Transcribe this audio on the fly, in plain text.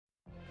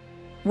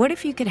What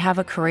if you could have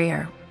a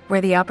career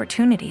where the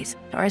opportunities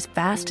are as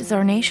vast as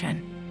our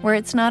nation, where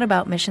it's not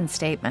about mission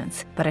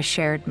statements, but a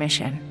shared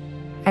mission?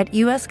 At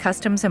U.S.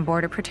 Customs and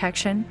Border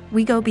Protection,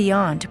 we go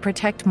beyond to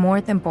protect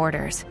more than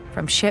borders.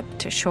 From ship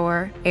to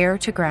shore, air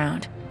to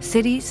ground,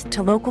 cities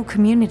to local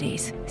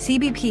communities,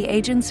 CBP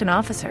agents and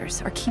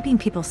officers are keeping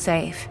people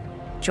safe.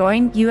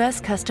 Join U.S.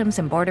 Customs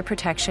and Border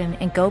Protection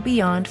and go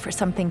beyond for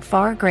something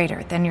far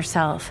greater than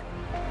yourself.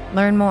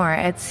 Learn more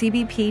at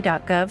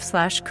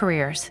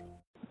cbp.gov/careers.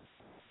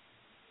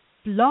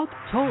 Blog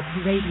Talk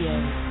Radio.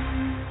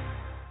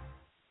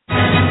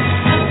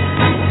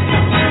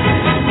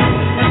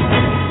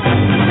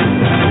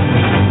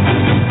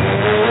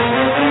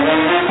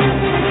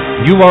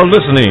 You are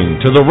listening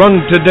to the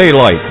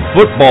Run2Daylight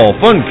Football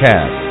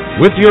Funcast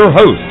with your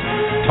host,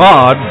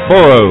 Todd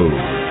Burrows.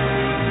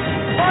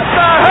 What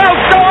the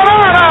hell's going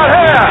on out here?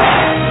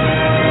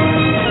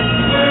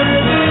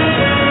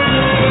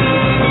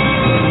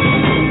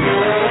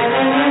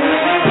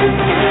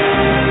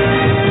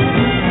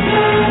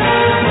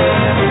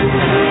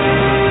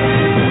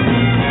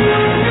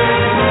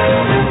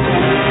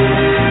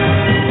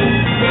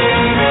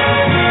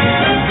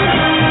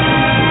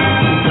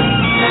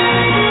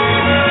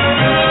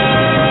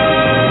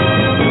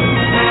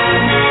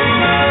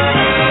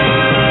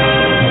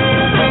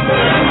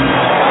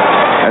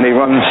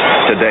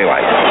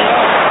 Run2Daylight.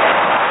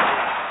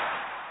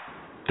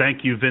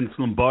 Thank you, Vince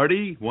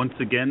Lombardi, once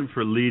again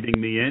for leading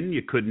me in.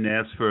 You couldn't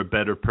ask for a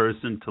better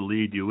person to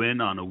lead you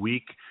in on a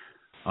week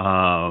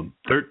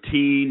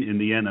 13 in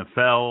the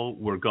NFL.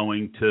 We're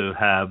going to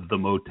have the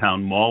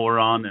Motown Mauler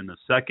on in a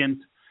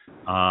second,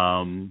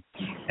 and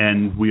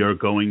we are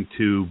going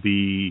to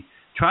be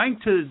trying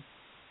to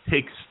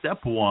take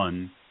step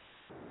one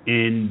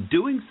in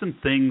doing some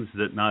things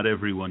that not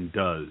everyone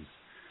does.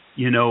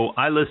 You know,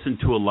 I listen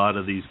to a lot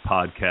of these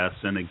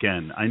podcasts, and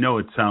again, I know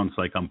it sounds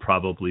like I'm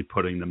probably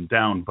putting them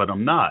down, but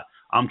I'm not.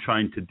 I'm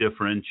trying to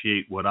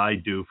differentiate what I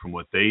do from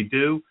what they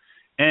do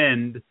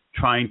and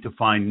trying to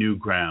find new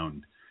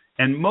ground.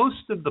 And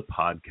most of the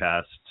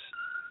podcasts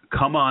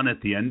come on at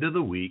the end of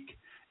the week,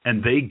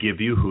 and they give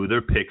you who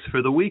their picks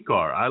for the week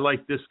are. I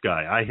like this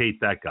guy. I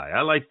hate that guy.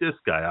 I like this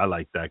guy. I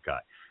like that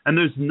guy. And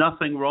there's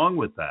nothing wrong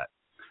with that.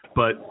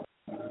 But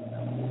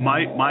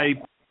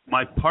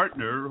my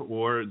partner,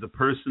 or the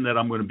person that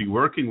I'm going to be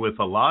working with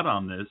a lot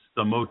on this,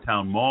 the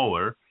Motown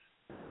Mauler,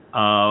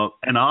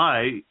 and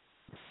I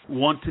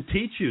want to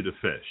teach you to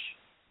fish.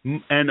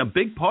 And a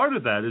big part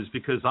of that is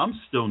because I'm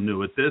still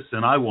new at this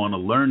and I want to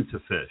learn to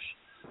fish.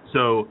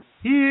 So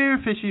here,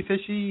 fishy,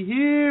 fishy,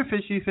 here,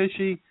 fishy,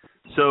 fishy.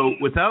 So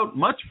without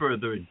much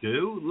further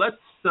ado,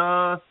 let's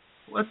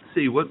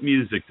see, what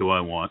music do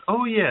I want?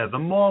 Oh yeah, the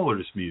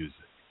Mauler's music.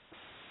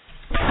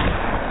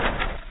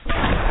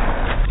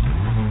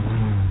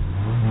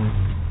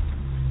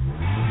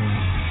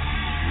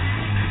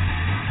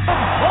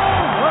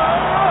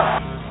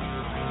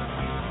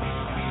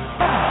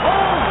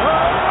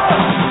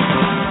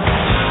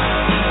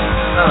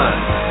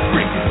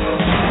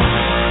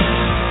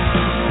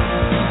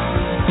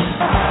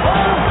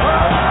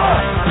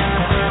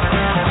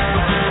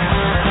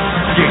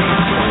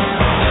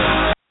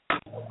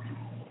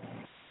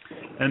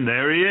 And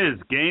there he is,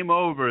 game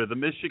over, the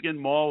Michigan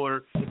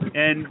Mauler.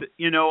 And,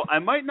 you know, I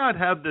might not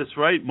have this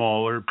right,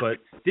 Mauler, but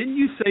didn't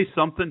you say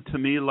something to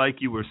me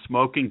like you were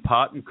smoking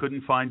pot and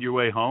couldn't find your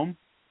way home?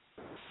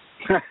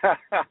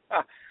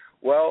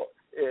 Well,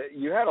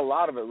 you had a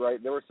lot of it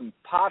right. There were some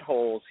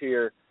potholes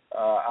here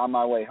on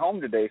my way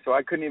home today, so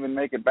I couldn't even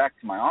make it back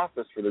to my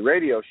office for the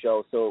radio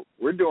show. So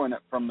we're doing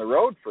it from the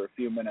road for a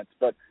few minutes.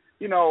 But,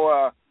 you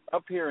know,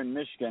 up here in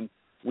Michigan,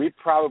 we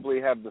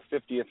probably have the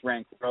 50th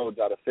ranked roads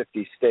out of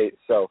 50 states,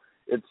 so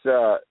it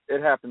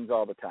happens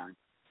all the time.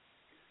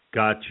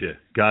 Gotcha.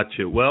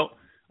 Well,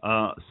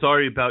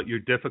 sorry about your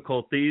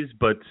difficulties,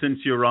 but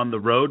since you're on the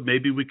road,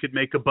 maybe we could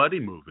make a buddy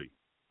movie.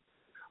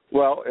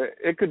 Well,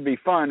 it could be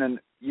fun,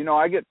 and, you know,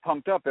 I get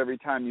pumped up every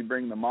time you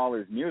bring the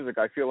Mauler's music.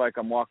 I feel like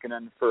I'm walking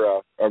in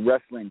for a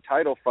wrestling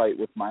title fight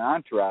with my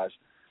entourage,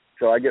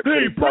 so I get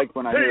pretty psyched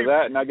when I hear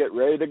that, and I get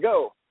ready to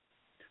go.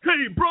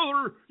 Hey,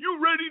 brother, you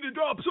ready to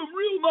drop some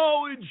real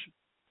knowledge?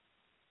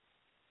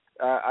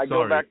 I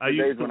go back to the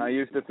days when I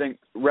used to think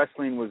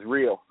wrestling was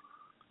real.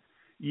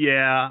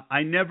 Yeah,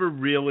 I never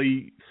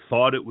really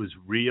thought it was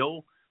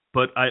real,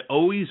 but I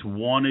always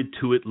wanted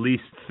to at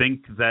least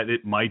think that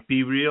it might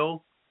be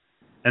real.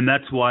 And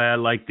that's why I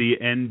like the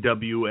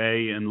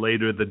NWA and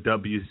later the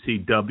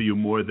WCW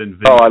more than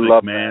Vince I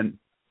love McMahon.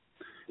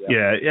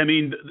 Yeah, I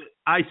mean,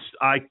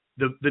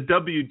 the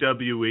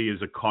WWE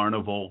is a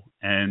carnival,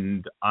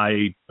 and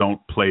I don't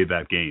play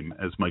that game,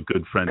 as my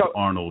good friend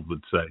Arnold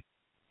would say.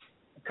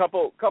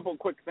 Couple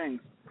quick things.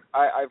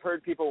 I've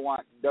heard people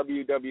want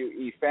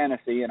WWE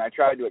fantasy, and I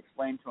tried to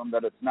explain to them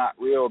that it's not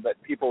real,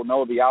 that people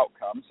know the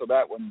outcome, so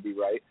that wouldn't be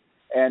right.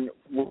 And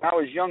when I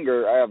was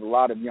younger, I have a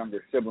lot of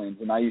younger siblings,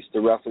 and I used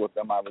to wrestle with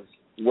them. I was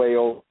way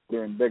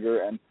older and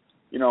bigger, and,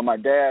 you know, my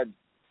dad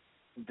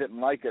didn't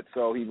like it,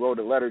 so he wrote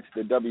a letter to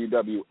the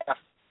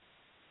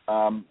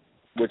WWF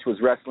which was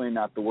wrestling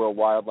at the World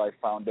Wildlife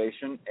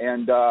Foundation.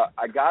 And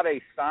I got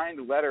a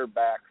signed letter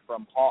back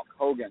from Hulk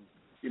Hogan,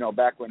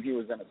 back when he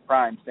was in his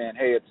prime, saying,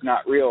 hey, it's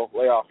not real,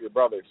 lay off your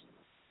brothers.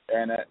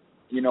 And,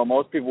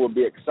 most people would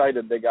be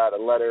excited they got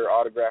a letter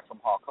autographed from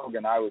Hulk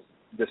Hogan. I was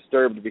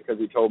disturbed because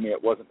he told me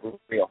it wasn't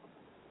real.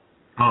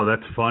 Oh,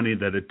 that's funny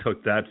that it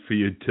took that for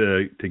you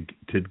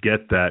to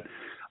get that.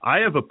 I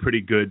have a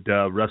pretty good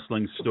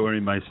wrestling story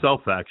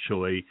myself,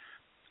 actually.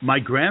 My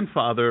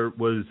grandfather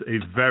was a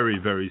very,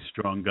 very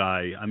strong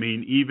guy. I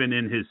mean, even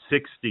in his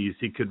 60s,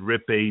 he could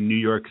rip a New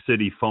York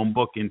City phone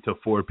book into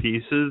 4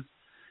 pieces.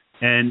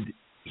 And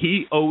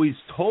he always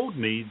told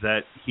me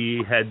that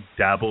he had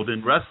dabbled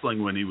in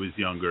wrestling when he was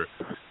younger.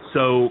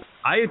 So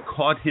I had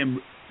caught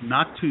him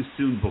not too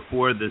soon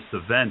before this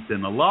event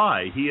in a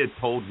lie. He had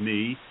told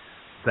me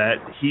that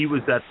he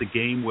was at the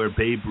game where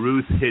Babe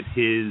Ruth hit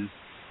his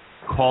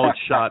called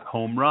shot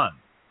home run.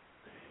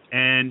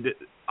 And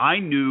I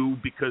knew,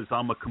 because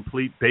I'm a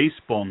complete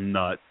baseball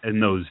nut in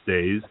those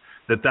days,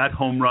 that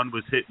home run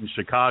was hit in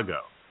Chicago.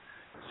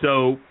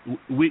 So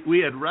we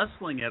had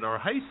wrestling at our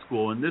high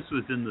school, and this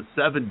was in the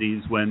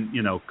 70s when,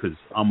 because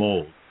I'm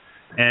old.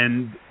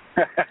 And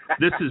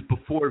this is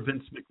before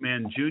Vince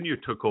McMahon Jr.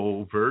 took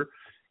over,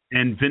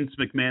 and Vince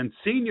McMahon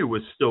Sr.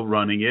 was still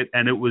running it,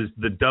 and it was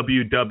the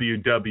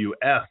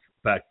WWF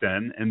back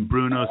then, and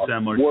Bruno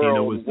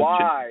Sammartino was the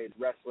Worldwide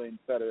Wrestling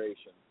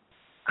Federation.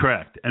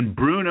 Correct. And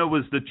Bruno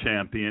was the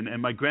champion,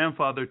 and my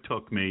grandfather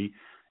took me.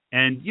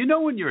 And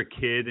when you're a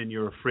kid and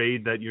you're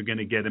afraid that you're going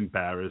to get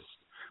embarrassed,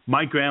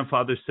 my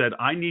grandfather said,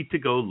 I need to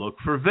go look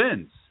for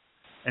Vince.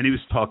 And he was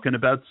talking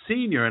about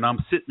Senior, and I'm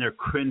sitting there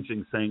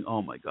cringing, saying,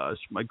 oh, my gosh,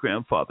 my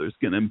grandfather's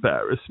going to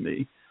embarrass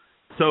me.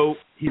 So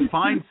he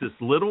finds this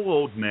little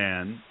old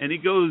man, and he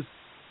goes,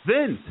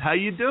 Vince, how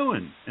you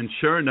doing? And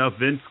sure enough,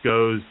 Vince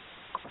goes,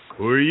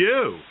 who are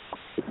you?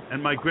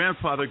 And my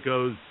grandfather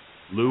goes,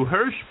 Lou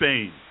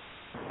Hirschbane.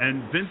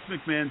 And Vince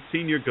McMahon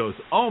Sr. goes,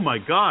 oh, my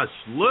gosh,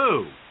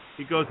 Lou.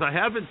 He goes, I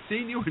haven't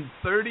seen you in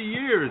 30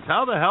 years.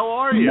 How the hell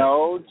are you?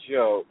 No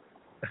joke.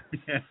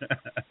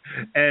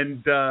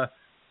 And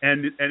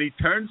he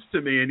turns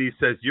to me and he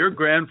says, your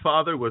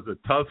grandfather was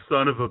a tough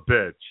son of a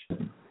bitch.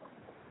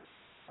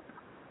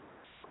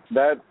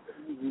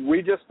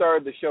 We just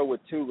started the show with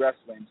 2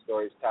 wrestling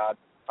stories, Todd.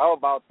 How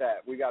about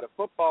that? We got a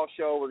football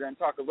show. We're going to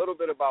talk a little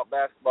bit about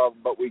basketball,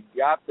 but we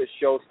got the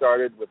show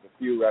started with a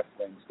few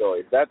wrestling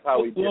stories. That's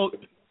how we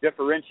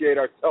differentiate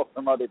ourselves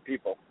from other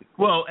people.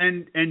 Well,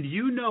 and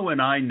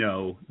and I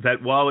know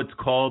that while it's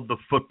called the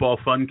Football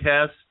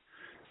Funcast,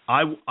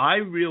 I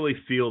really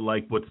feel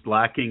like what's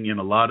lacking in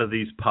a lot of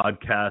these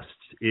podcasts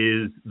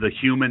is the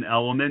human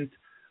element.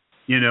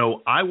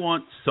 I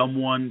want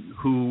someone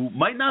who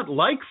might not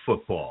like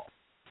football,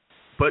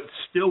 but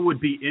still would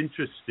be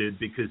interested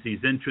because he's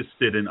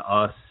interested in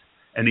us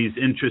and he's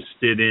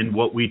interested in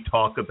what we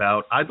talk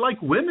about. I'd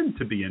like women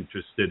to be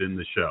interested in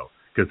the show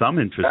because I'm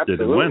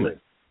interested in women.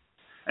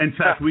 In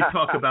fact, we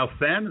talk about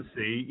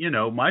fantasy.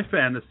 My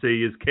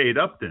fantasy is Kate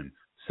Upton.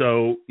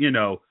 So,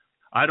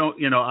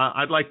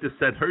 I'd like to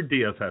set her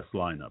DFS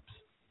lineups.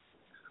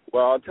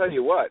 Well, I'll tell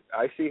you what,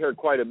 I see her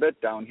quite a bit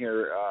down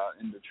here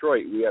in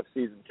Detroit. We have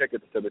season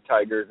tickets to the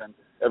Tigers, and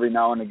every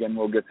now and again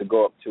we'll get to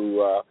go up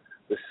to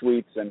the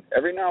suites, and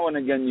every now and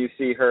again you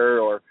see her,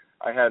 or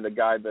I had a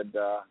guy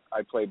that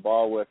I play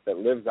ball with that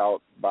lives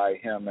out by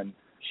him, and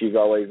she's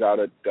always out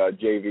at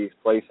JV's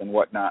place and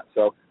whatnot.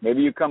 So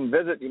maybe you come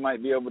visit, you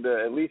might be able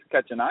to at least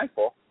catch an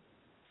eyeful.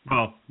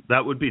 Well,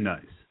 that would be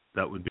nice.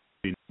 That would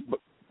be nice.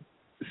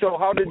 So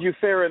how did you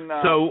fare in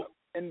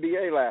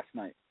NBA last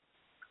night?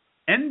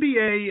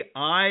 NBA,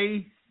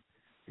 I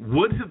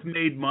would have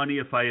made money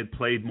if I had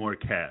played more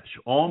cash.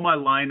 All my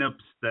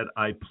lineups that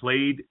I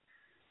played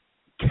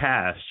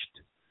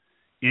cashed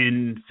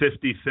in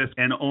 50-50,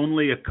 and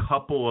only a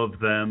couple of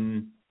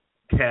them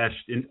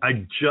cashed in.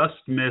 I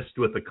just missed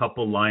with a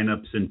couple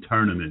lineups in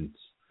tournaments.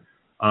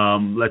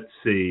 Let's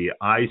see.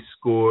 I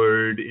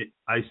scored,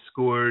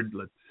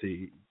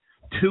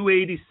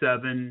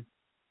 287,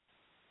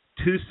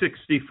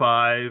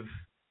 265,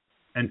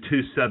 and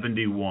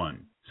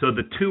 271. So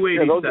the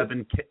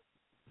 287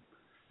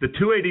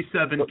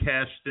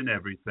 cashed in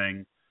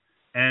everything,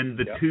 and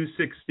the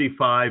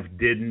 265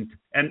 didn't,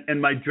 and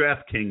my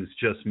DraftKings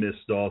just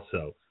missed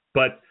also.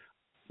 But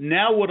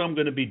now what I'm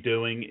going to be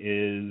doing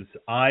is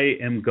I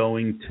am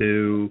going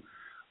to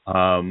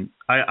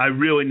I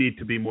really need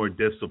to be more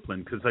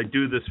disciplined because I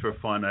do this for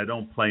fun. I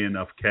don't play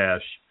enough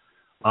cash.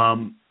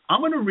 I'm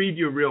going to read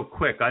you real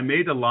quick. I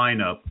made a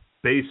lineup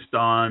based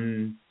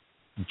on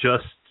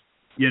just,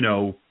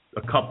 a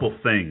couple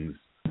things.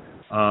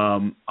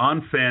 On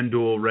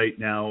FanDuel right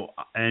now,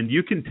 and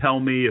you can tell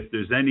me if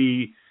there's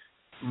any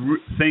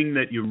thing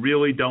that you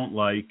really don't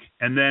like,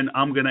 and then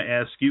I'm going to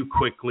ask you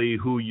quickly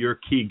who your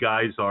key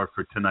guys are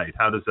for tonight.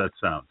 How does that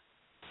sound?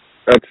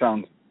 That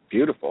sounds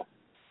beautiful.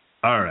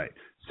 All right.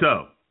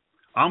 So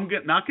I'm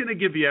not going to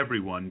give you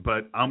everyone,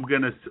 but I'm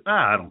going to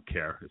I don't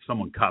care if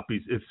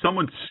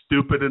someone's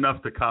stupid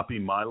enough to copy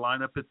my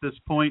lineup at this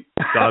point,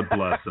 God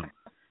bless them.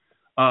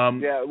 We'll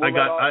let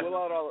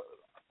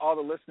all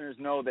the listeners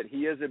know that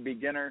he is a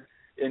beginner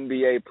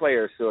NBA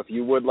player. So if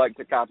you would like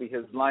to copy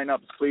his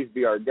lineups, please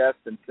be our guest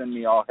and send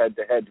me all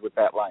head-to-head with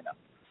that lineup.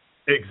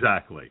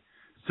 Exactly.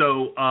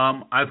 So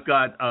I've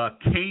got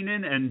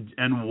Kanan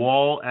and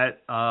Wall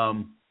at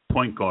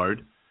point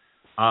guard.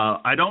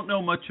 I don't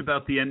know much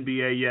about the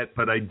NBA yet,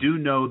 but I do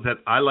know that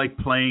I like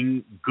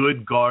playing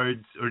good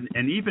guards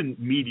and even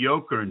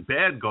mediocre and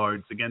bad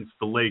guards against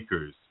the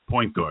Lakers,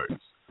 point guards.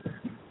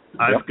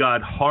 I've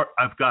got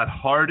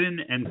Harden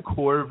and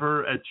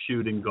Korver at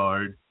shooting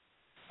guard.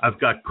 I've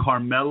got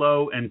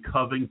Carmelo and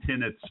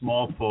Covington at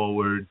small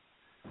forward.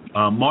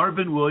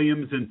 Marvin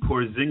Williams and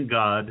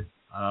Porzingod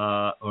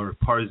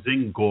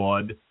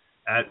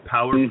at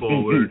power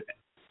forward,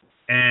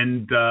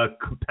 and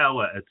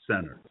Capella at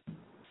center.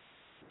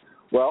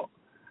 Well,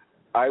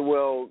 I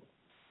will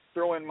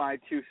throw in my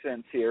 2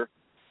 cents here.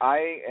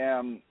 I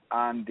am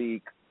on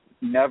the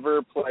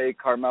never play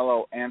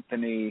Carmelo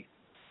Anthony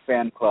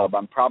fan club.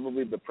 I'm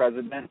probably the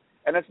president,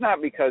 and it's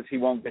not because he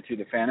won't get you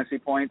the fantasy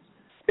points.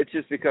 It's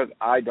just because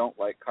I don't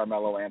like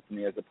Carmelo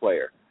Anthony as a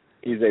player.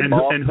 He's a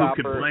ball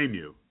stopper. Who could blame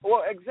you?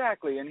 Well,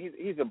 exactly, and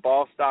he's a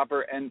ball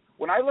stopper. And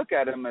when I look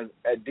at him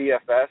at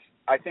DFS,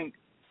 I think,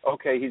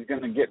 okay, he's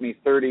going to get me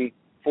 30,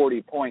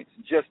 40 points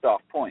just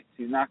off points.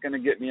 He's not going to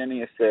get me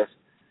any assists.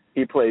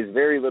 He plays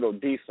very little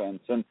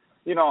defense. And,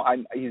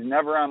 he's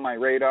never on my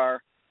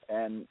radar.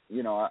 And,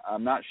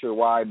 I'm not sure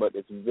why, but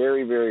it's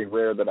very, very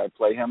rare that I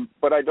play him.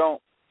 But I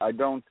don't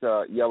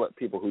yell at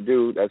people who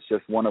do. That's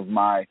just one of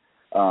my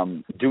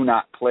do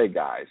not play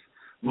guys.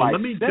 Well,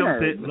 let me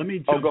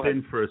jump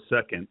in for a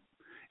second.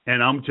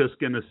 And I'm just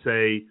going to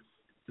say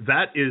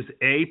that is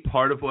A,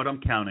 part of what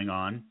I'm counting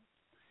on.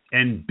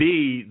 And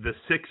B, the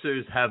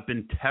Sixers have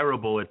been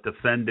terrible at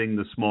defending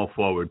the small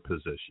forward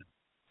position.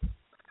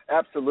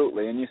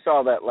 Absolutely, and you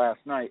saw that last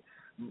night.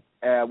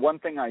 One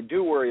thing I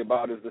do worry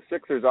about is the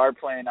Sixers are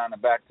playing on a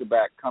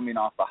back-to-back coming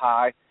off a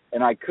high,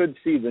 and I could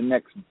see the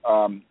Knicks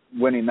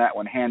winning that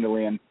one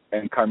handily and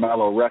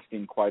Carmelo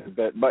resting quite a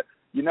bit. But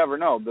you never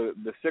know.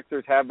 The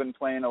Sixers have been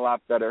playing a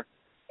lot better,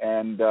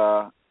 and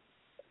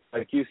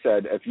like you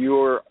said, if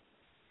you're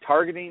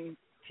targeting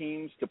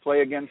teams to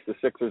play against, the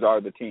Sixers are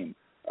the team.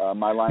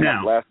 My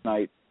lineup last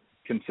night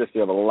consisted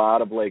of a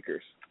lot of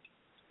Lakers.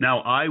 Now,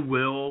 I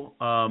will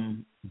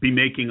be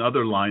making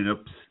other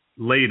lineups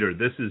later.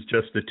 This is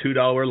just a $2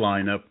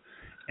 lineup.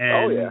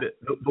 And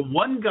the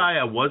one guy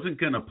I wasn't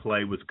going to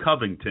play was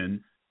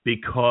Covington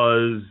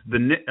because the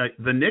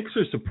Knicks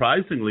are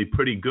surprisingly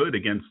pretty good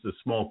against the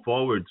small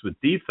forwards with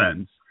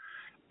defense.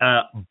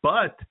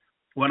 But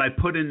when I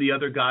put in the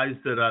other guys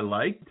that I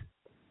liked,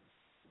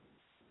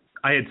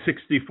 I had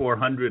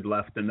 6,400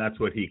 left, and that's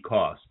what he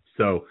cost.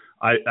 So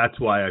that's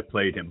why I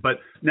played him. But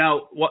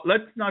now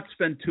let's not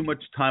spend too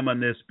much time on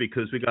this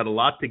because we got a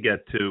lot to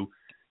get to.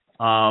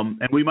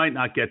 And we might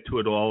not get to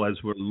it all as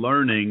we're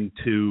learning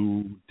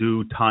to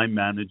do time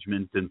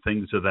management and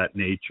things of that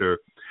nature.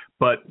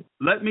 But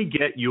let me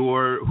get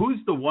who's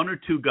the 1 or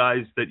 2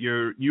 guys that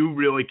you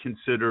really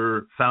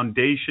consider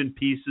foundation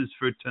pieces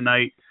for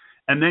tonight?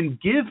 And then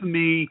give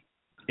me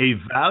a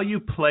value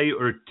play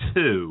or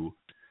 2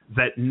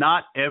 that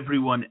not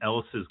everyone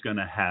else is going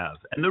to have.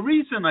 And the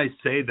reason I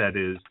say that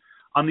is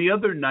on the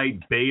other night,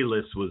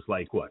 Bayless was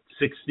like,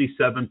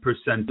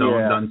 67%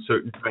 owned on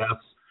certain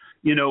drafts.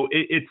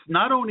 It's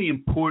not only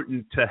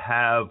important to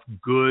have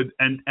good,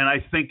 and I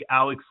think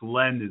Alex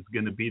Len is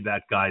going to be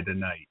that guy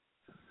tonight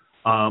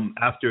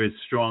after his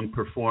strong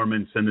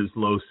performance and his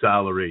low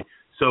salary.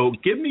 So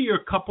give me your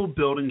couple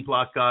building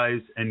block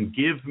guys and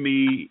give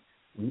me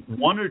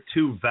 1 or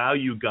 2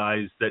 value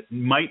guys that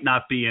might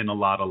not be in a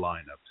lot of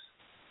lineups.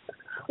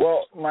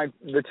 Well,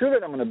 the 2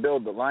 that I'm going to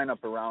build the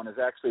lineup around is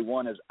actually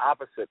one is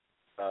opposite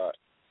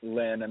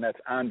Lynn, and that's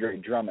Andre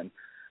Drummond.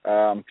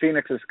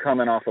 Phoenix is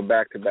coming off a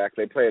back-to-back.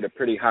 They play at a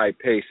pretty high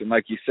pace, and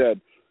like you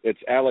said, it's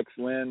Alex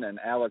Lynn and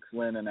Alex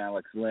Lynn and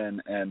Alex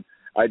Lynn, and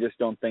I just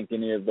don't think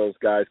any of those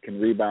guys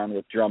can rebound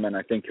with Drummond.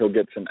 I think he'll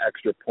get some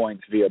extra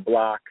points via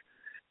block,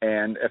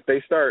 and if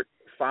they start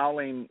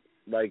fouling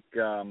like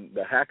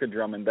the hack of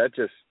Drummond, that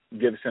just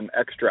gives him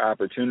extra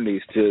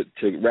opportunities to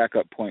rack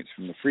up points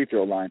from the free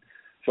throw line.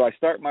 So I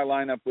start my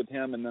lineup with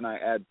him, and then I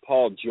add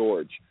Paul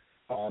George.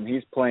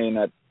 He's playing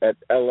at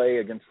L.A.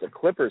 against the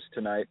Clippers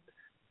tonight.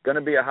 Going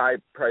to be a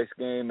high-priced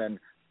game, and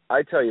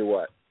I tell you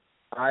what,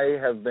 I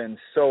have been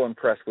so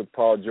impressed with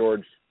Paul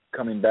George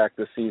coming back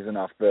this season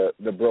off the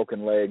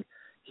broken leg.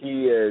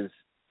 He is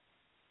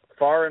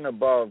far and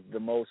above the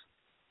most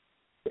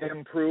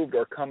improved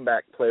or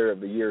comeback player of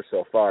the year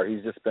so far.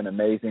 He's just been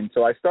amazing.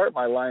 So I start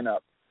my lineup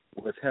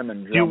with him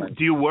and Drummond.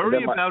 Do you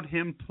worry about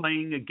him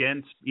playing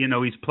against,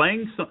 he's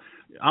playing some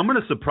 – I'm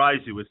going to surprise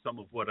you with some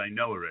of what I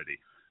know already.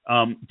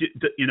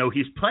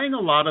 He's playing a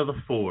lot of the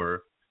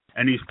 4,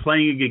 and he's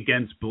playing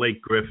against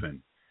Blake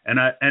Griffin.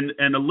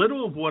 And a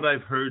little of what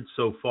I've heard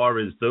so far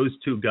is those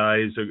 2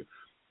 guys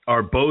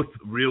are both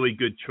really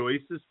good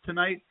choices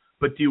tonight.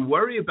 But do you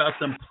worry about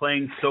them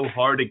playing so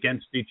hard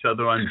against each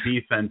other on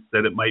defense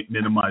that it might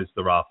minimize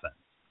their offense?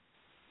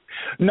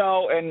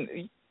 No,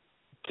 and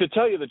To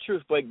tell you the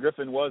truth, Blake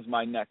Griffin was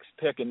my next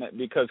pick, and that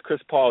because Chris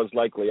Paul is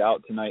likely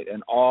out tonight,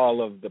 and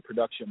all of the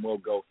production will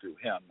go through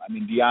him. I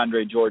mean,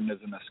 DeAndre Jordan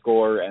isn't a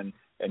scorer, and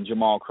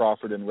Jamal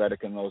Crawford and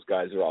Redick and those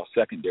guys are all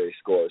secondary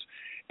scorers.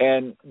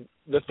 And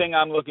the thing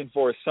I'm looking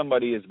for is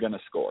somebody is going to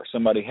score.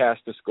 Somebody has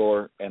to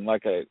score, and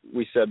like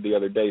we said the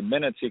other day,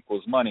 minutes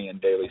equals money in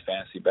daily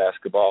fantasy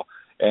basketball.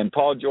 And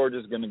Paul George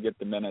is going to get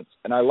the minutes.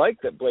 And I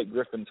like that Blake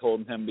Griffin's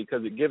holding him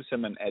because it gives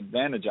him an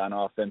advantage on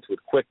offense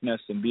with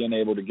quickness and being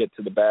able to get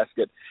to the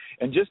basket.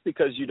 And just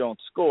because you don't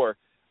score,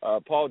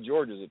 Paul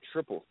George is a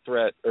triple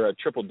threat or a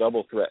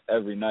triple-double threat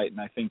every night. And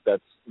I think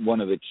that's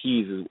one of the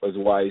keys as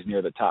why he's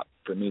near the top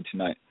for me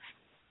tonight.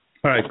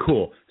 All right,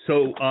 cool.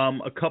 So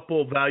a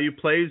couple value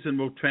plays, and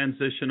we'll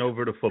transition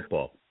over to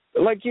football.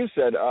 Like you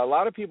said, a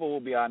lot of people will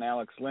be on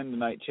Alex Lynn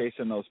tonight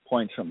chasing those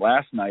points from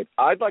last night.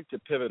 I'd like to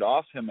pivot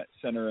off him at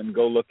center and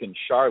go look in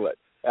Charlotte.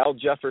 Al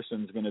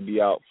Jefferson's going to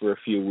be out for a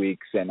few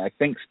weeks, and I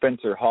think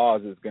Spencer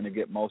Hawes is going to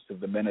get most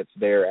of the minutes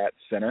there at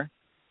center.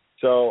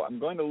 So I'm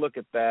going to look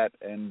at that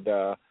and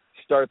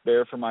start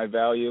there for my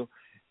value.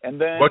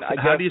 And then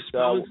how do you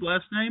spell his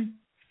last name?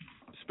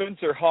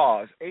 Spencer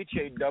Hawes,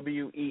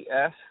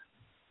 Hawes.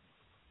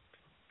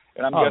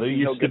 And there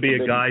used to be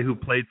a guy who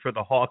played for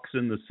the Hawks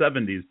in the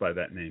 70s by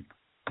that name.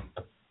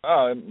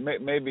 Oh,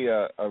 maybe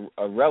a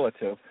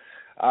relative.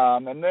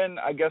 And then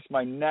I guess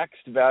my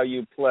next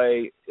value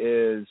play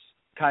is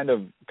kind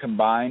of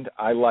combined.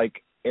 I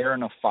like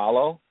Aaron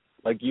Aflalo.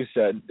 Like you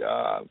said,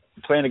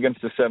 playing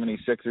against the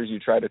 76ers, you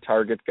try to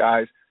target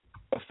guys.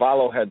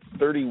 Aflalo had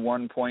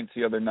 31 points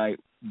the other night,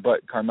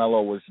 but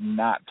Carmelo was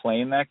not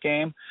playing that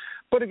game.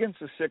 But against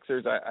the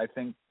Sixers, I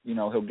think,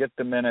 he'll get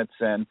the minutes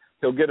and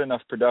he'll get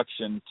enough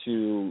production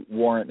to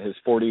warrant his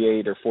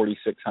 $4,800 or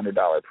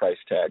 $4,600 price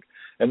tag.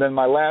 And then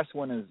my last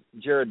one is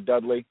Jared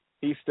Dudley.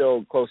 He's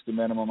still close to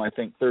minimum, I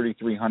think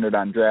 $3,300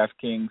 on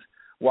DraftKings.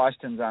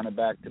 Washington's on a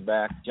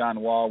back-to-back. John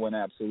Wall went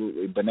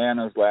absolutely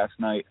bananas last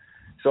night.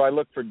 So I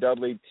look for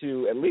Dudley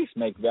to at least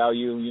make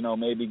value,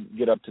 maybe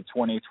get up to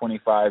 20,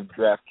 25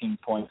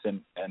 DraftKings points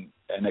and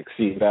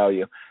exceed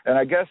value. And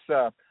I guess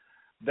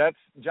that's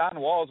John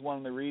Wall is one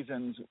of the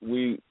reasons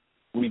we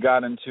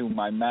got into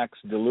my Max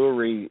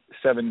Delury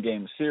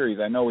 7-game series.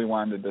 I know we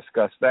wanted to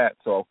discuss that.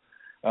 So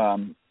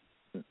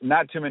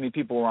not too many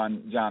people were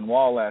on John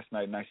Wall last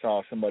night, and I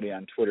saw somebody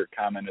on Twitter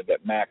commented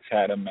that Max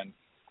had him. And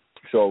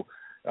so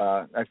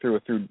I threw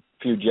a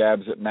few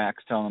jabs at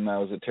Max, telling him that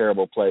was a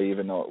terrible play,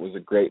 even though it was a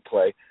great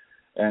play.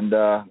 And,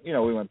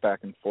 we went back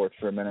and forth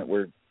for a minute.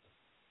 We're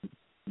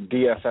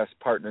DFS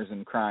partners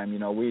in crime.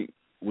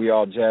 We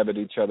all jab at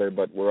each other,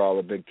 but we're all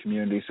a big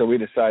community. So we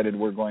decided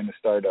we're going to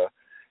start a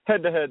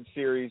head-to-head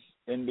series,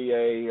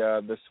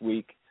 NBA, this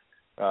week.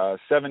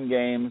 7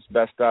 games,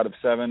 best out of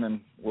 7,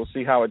 and we'll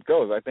see how it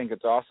goes. I think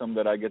it's awesome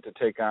that I get to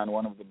take on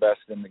one of the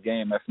best in the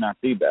game, if not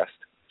the best.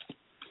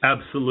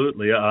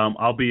 Absolutely.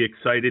 I'll be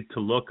excited to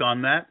look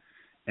on that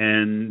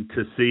and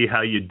to see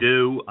how you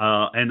do.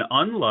 And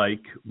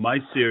unlike my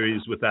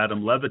series with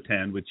Adam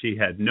Levitan, which he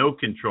had no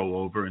control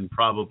over and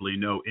probably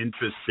no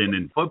interest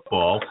in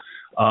football,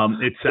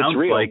 it sounds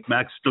like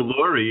Max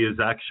Delury is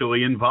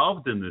actually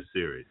involved in this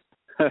series.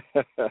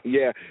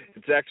 Yeah,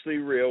 it's actually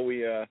real.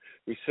 We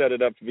set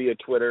it up via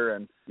Twitter,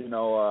 and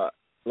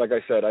like I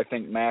said, I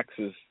think Max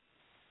is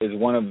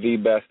one of the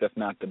best, if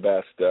not the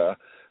best.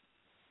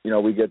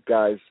 We get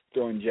guys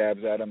throwing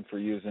jabs at him for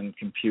using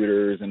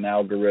computers and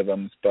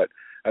algorithms, but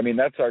I mean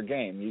that's our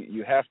game.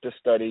 You have to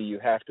study, you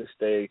have to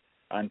stay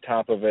on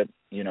top of it,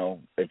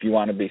 if you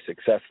want to be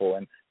successful.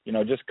 And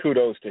just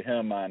kudos to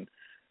him on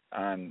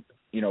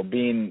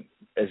being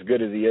as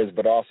good as he is,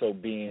 but also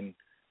being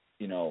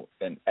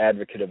an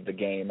advocate of the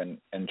game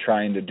and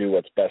trying to do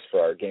what's best for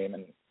our game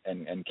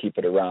and keep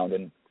it around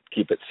and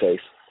keep it safe.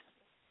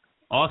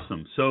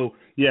 Awesome. So,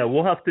 yeah,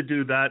 we'll have to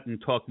do that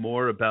and talk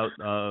more about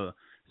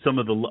some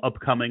of the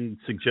upcoming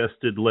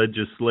suggested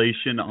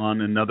legislation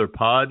on another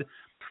pod.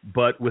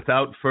 But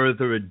without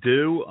further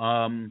ado,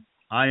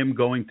 I am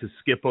going to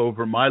skip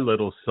over my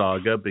little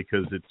saga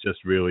because it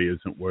just really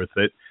isn't worth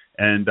it.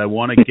 And I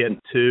want to get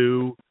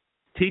to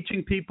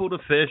teaching people to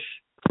fish.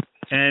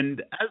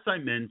 And as I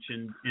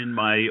mentioned in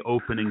my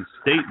opening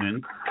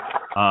statement,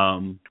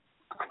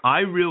 I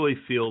really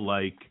feel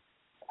like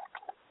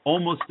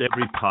almost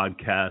every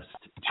podcast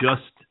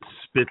just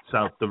spits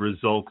out the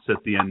results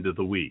at the end of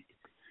the week.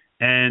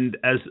 And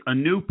as a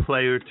new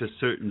player to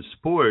certain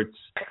sports,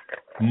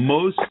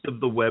 most of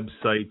the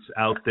websites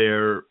out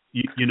there,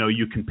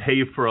 you can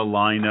pay for a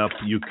lineup,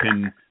 you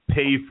can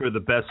pay for the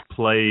best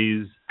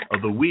plays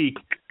of the week,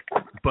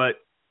 but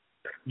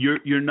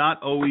you're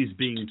not always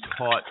being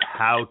taught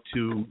how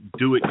to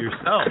do it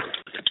yourself.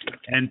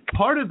 And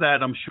part of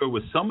that, I'm sure,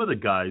 with some of the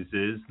guys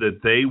is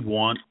that they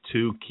want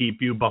to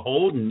keep you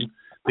beholden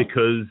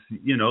because,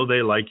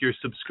 they like your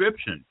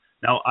subscription.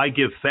 Now, I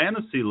give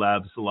Fantasy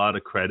Labs a lot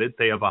of credit.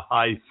 They have a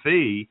high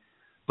fee,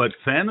 but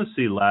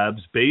Fantasy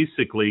Labs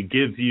basically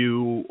give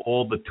you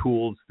all the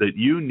tools that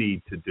you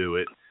need to do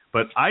it.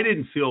 But I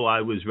didn't feel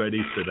I was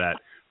ready for that.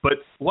 But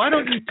why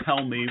don't you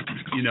tell me,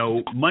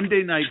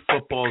 Monday Night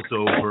Football's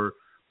over,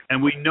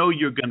 And we know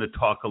you're going to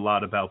talk a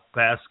lot about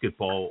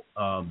basketball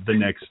the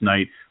next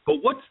night. But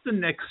what's the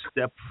next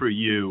step for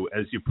you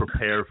as you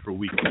prepare for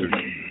Week 13?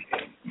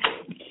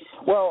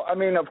 Well, I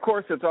mean, of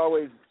course, it's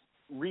always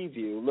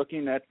review,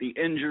 looking at the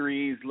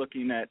injuries,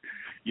 looking at,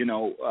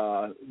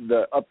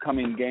 the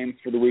upcoming games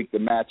for the week, the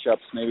matchups,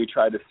 maybe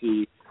try to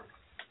see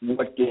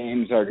what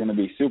games are going to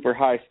be super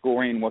high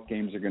scoring, what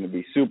games are going to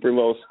be super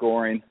low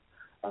scoring,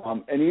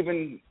 and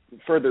even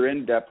further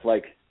in depth,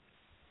 like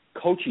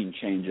coaching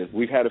changes.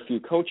 We've had a few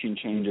coaching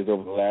changes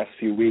over the last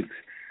few weeks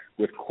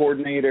with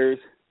coordinators,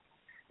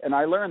 and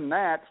I learned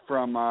that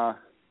from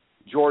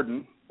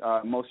Jordan.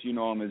 Most of you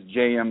know him as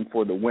JM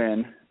for the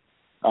Win.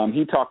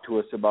 He talked to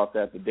us about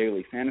that at the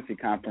Daily Fantasy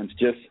Conference,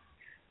 just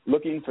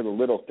looking for the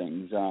little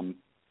things,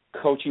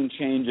 coaching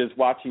changes,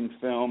 watching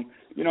film.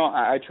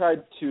 I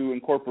tried to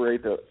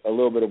incorporate a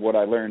little bit of what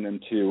I learned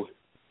into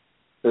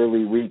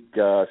early week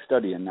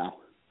studying now.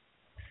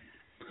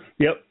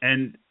 Yep,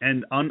 and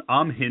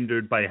I'm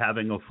hindered by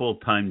having a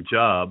full-time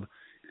job,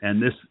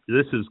 and this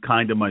is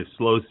kind of my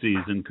slow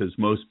season because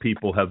most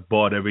people have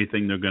bought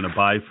everything they're going to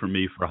buy for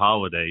me for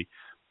holiday.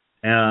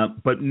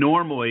 But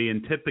normally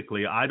and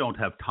typically, I don't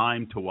have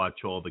time to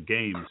watch all the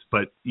games.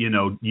 But,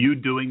 you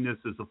doing this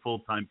as a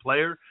full-time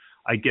player,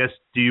 I guess,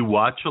 do you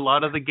watch a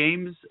lot of the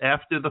games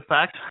after the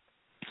fact?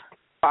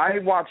 I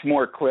watch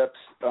more clips.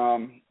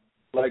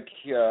 Like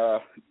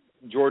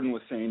Jordan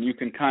was saying, you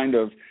can kind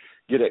of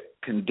get it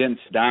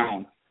condensed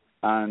down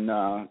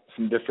on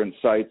some different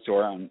sites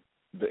or on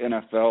the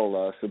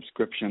NFL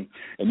subscription.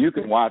 And you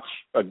can watch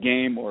a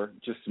game or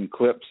just some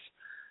clips.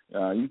 You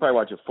can probably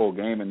watch a full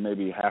game in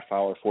maybe a half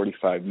hour,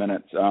 45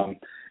 minutes.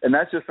 And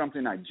that's just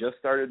something I just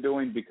started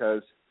doing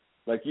because,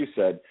 like you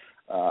said,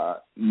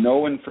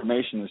 no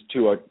information is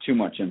too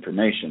much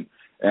information.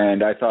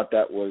 And I thought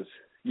that was,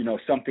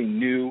 something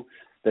new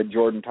that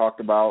Jordan talked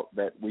about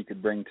that we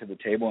could bring to the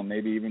table and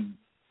maybe even,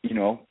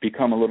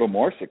 become a little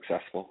more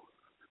successful.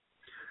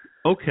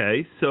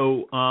 Okay,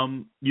 so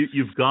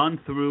you've gone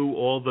through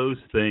all those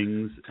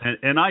things,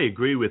 and I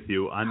agree with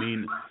you. I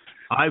mean,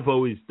 I've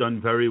always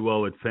done very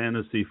well at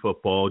fantasy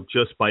football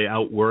just by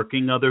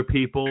outworking other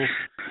people,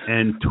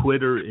 and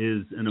Twitter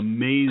is an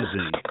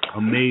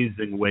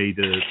amazing way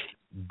to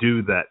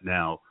do that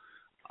now.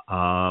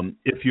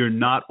 If you're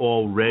not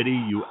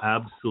already, you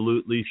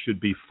absolutely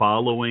should be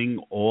following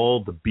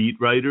all the beat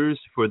writers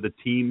for the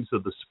teams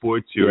of the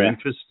sports you're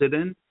interested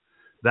in.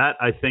 That,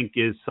 I think,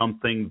 is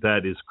something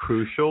that is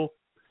crucial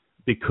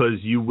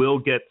because you will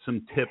get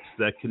some tips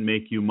that can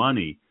make you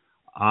money.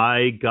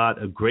 I got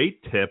a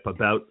great tip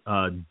about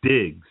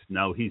Diggs.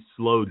 Now, he's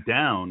slowed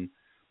down,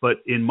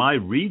 but in my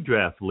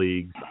redraft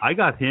leagues, I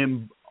got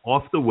him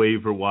off the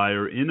waiver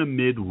wire in a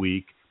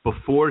midweek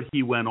before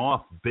he went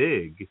off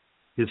big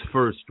his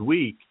first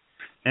week,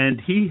 and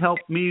he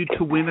helped me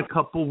to win a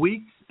couple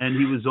weeks, and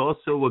he was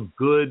also a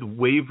good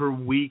waiver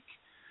week,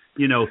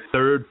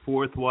 third,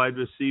 fourth wide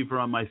receiver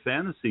on my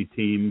fantasy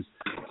teams.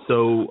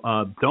 So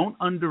don't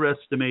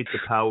underestimate the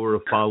power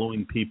of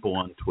following people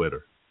on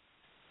Twitter.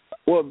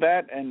 Well,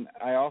 that, and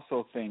I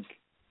also think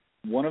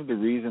one of the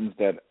reasons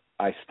that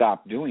I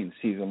stopped doing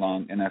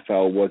season-long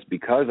NFL was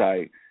because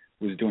I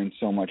was doing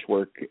so much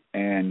work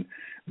and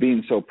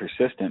being so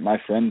persistent. My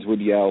friends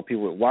would yell,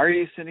 people, why are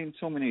you sending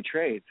so many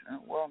trades?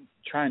 Well, I'm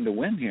trying to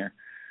win here.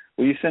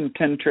 Well, you send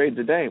 10 trades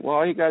a day. Well,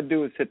 all you got to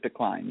do is hit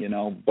decline,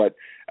 But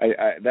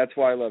I that's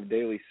why I love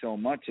Daily so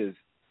much is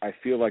I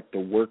feel like the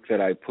work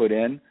that I put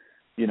in,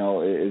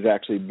 is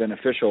actually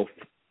beneficial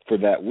for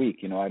that week.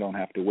 I don't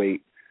have to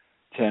wait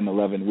 10,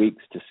 11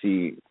 weeks to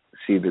see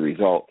the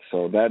results.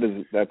 So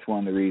that's one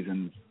of the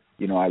reasons,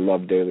 I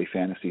love daily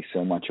fantasy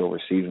so much over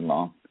season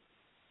long.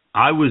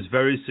 I was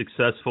very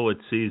successful at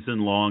season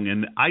long,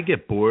 and I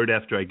get bored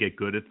after I get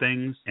good at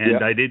things,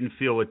 and I didn't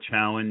feel a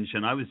challenge,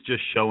 and I was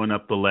just showing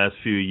up the last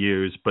few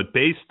years. But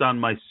based on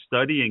my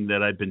studying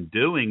that I've been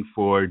doing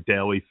for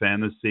daily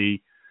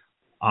fantasy,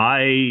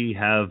 I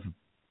have,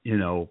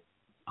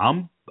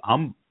 I'm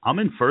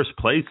in first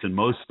place in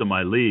most of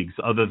my leagues,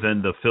 other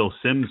than the Phil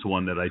Simms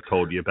one that I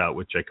told you about,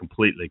 which I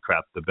completely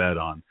crapped the bed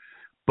on.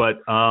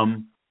 But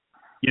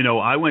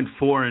I went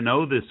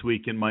 4-0 this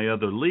week in my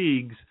other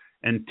leagues.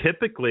 And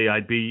typically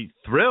I'd be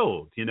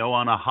thrilled,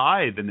 on a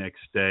high the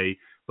next day.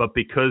 But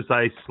because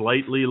I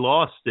slightly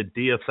lost at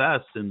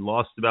DFS and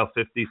lost about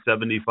 $50,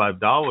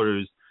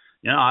 $75,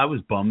 I was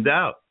bummed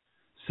out.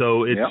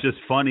 So it's just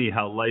funny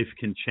how life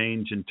can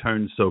change and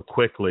turn so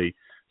quickly.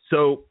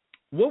 So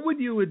what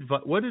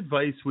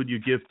advice would you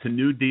give to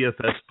new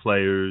DFS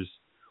players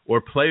or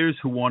players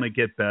who want to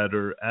get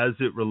better as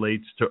it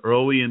relates to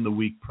early in the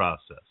week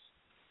process?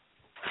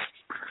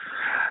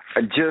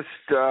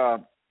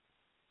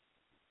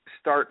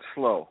 Start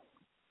slow.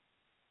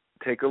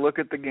 Take a look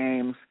at the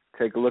games.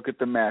 Take a look at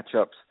the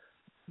matchups.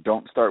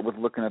 Don't start with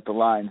looking at the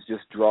lines.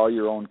 Just draw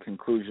your own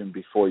conclusion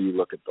before you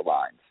look at the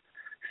lines.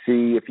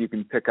 See if you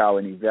can pick out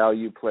any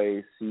value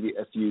plays. See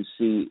if you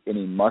see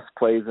any must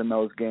plays in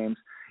those games,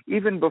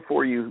 even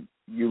before you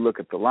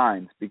look at the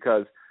lines,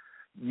 because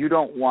you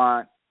don't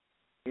want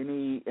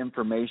any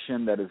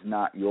information that is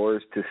not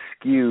yours to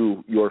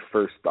skew your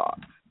first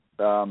thoughts.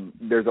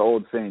 There's an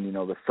old saying,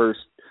 the first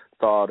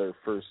thought or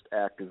first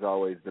act is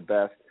always the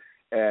best.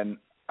 And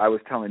I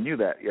was telling you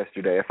that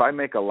yesterday. If I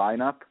make a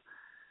lineup,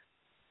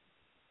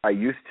 I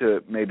used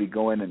to maybe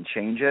go in and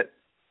change it.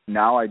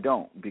 Now I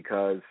don't,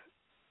 because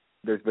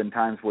there's been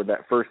times where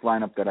that first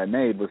lineup that I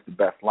made was the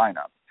best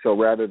lineup. So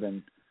rather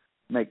than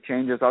make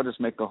changes, I'll just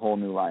make a whole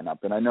new lineup.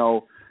 And I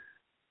know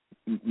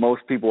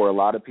most people, or a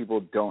lot of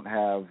people, don't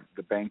have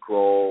the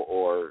bankroll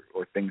or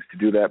things to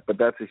do that, but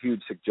that's a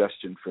huge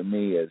suggestion for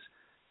me, is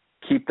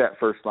keep that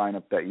first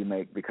lineup that you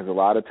make, because a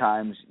lot of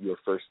times your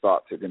first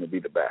thoughts are going to be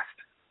the best.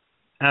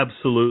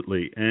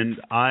 Absolutely. And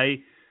I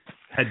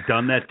had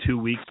done that 2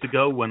 weeks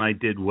ago when I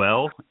did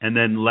well, and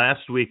then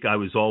last week I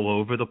was all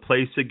over the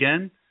place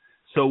again.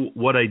 So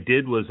what I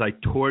did was I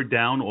tore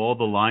down all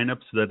the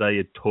lineups that I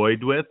had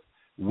toyed with,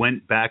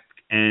 went back,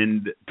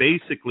 and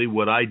basically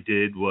what I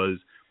did was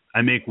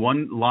I make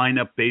one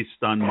lineup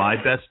based on my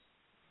best,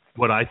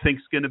 what I think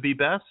is going to be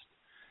best,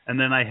 and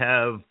then I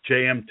have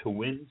JM to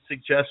win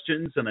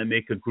suggestions, and I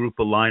make a group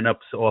of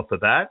lineups off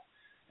of that,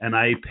 and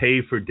I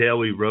pay for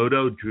Daily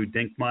Roto, Drew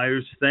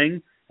Dinkmeyer's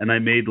thing, and I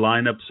made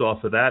lineups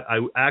off of that. I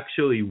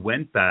actually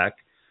went back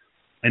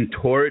and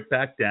tore it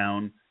back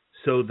down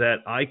so that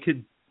I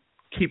could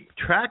keep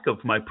track of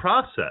my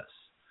process.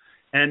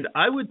 And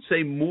I would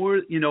say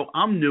more,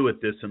 I'm new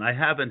at this and I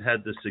haven't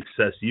had the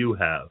success you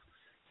have,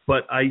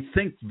 but I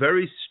think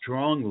very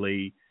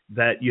strongly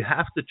that you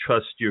have to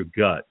trust your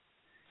gut.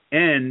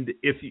 And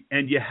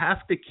you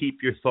have to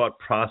keep your thought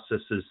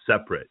processes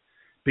separate,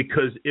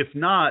 because if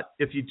not,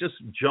 if you just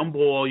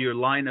jumble all your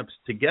lineups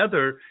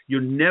together,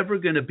 you're never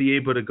going to be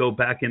able to go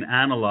back and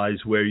analyze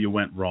where you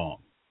went wrong.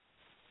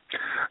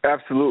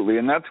 Absolutely.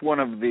 And that's one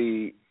of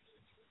the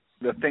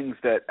things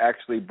that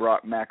actually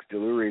brought Max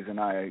Deluri's and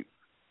I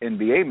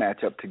NBA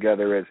matchup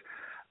together, is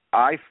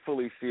I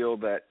fully feel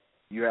that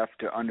you have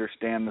to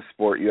understand the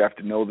sport, you have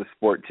to know the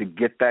sport to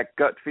get that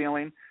gut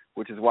feeling,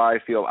 which is why I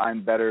feel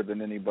I'm better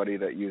than anybody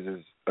that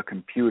uses a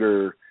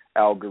computer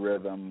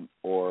algorithm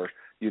or,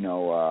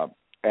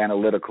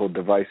 analytical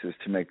devices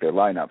to make their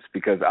lineups,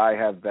 because I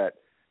have that,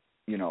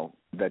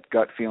 that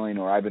gut feeling,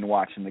 or I've been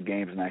watching the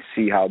games and I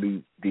see how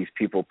these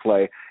people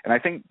play. And I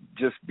think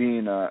just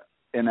being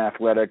in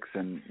athletics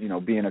and,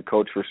 being a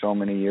coach for so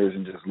many years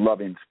and just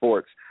loving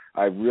sports,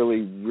 I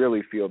really,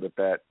 really feel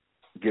that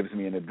gives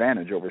me an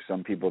advantage over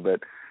some people that,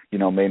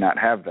 may not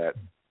have that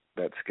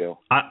skill.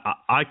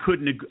 I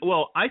couldn't agree.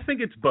 Well, I think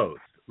it's both,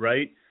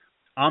 right?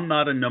 I'm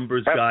not a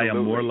numbers guy.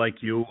 I'm more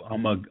like you.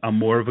 I'm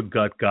more of a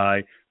gut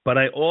guy, but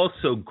I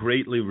also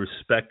greatly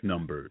respect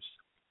numbers.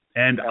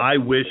 And I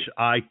wish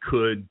I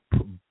could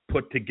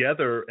put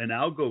together an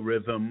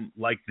algorithm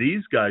like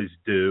these guys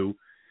do,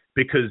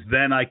 because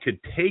then I could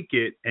take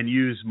it and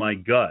use my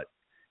gut.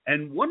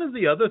 And one of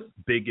the other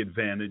big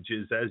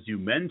advantages, as you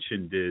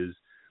mentioned, is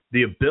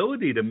the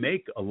ability to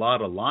make a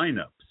lot of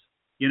lineups.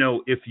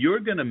 If you're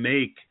going to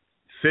make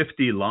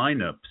 50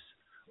 lineups,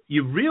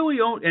 you really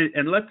own,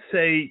 and let's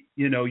say,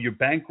 your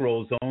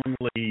bankroll is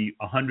only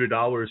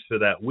 $100 for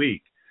that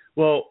week.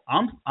 Well,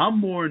 I'm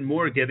more and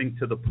more getting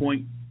to the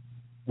point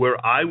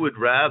where I would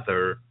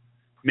rather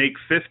make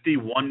 50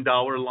 $1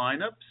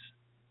 lineups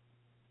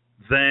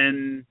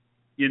than,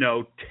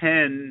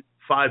 10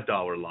 $5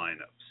 lineups,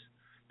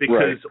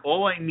 because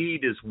all I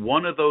need is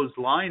one of those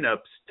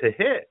lineups to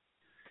hit.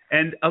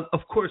 And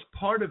of course,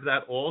 part of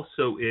that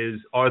also is,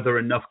 are there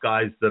enough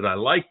guys that I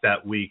like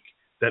that week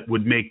that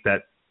would make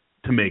that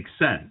to make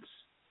sense?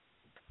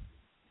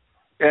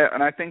 Yeah,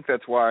 and I think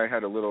that's why I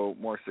had a little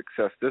more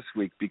success this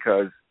week,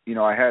 because,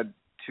 I had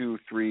 2,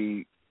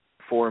 3,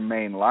 4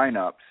 main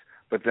lineups,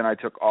 but then I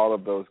took all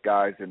of those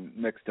guys and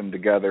mixed them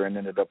together and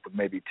ended up with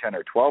maybe 10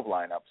 or 12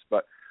 lineups.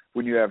 But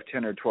when you have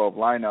 10 or 12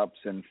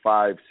 lineups and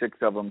 5, 6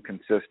 of them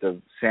consist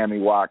of Sammy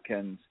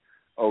Watkins,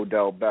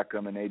 Odell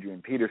Beckham, and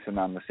Adrian Peterson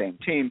on the same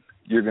team,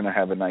 you're going to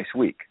have a nice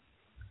week.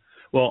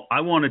 Well,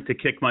 I wanted to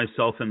kick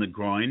myself in the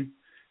groin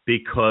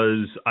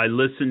because I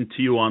listened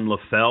to you on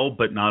LaFell,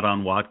 but not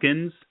on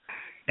Watkins.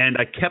 And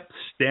I kept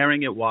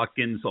staring at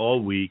Watkins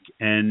all week,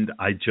 and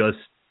I just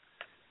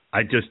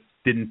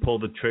didn't pull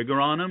the trigger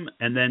on him.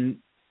 And then,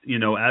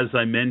 as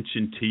I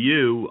mentioned to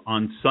you,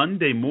 on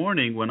Sunday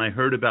morning when I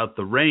heard about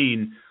the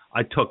rain,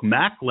 I took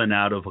Macklin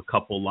out of a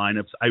couple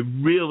lineups. I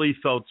really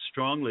felt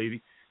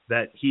strongly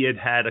that he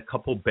had a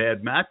couple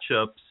bad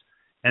matchups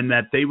and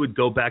that they would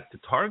go back to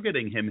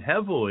targeting him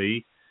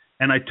heavily.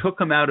 And I took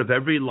him out of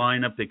every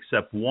lineup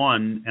except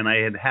one, and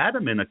I had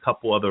him in a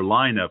couple other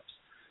lineups.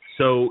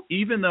 So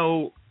even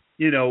though,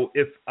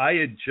 if I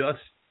had just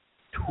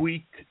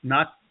tweaked,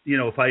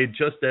 if I had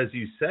just, as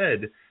you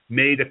said,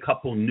 made a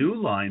couple new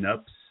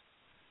lineups,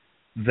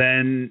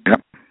 then,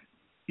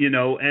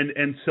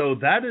 and so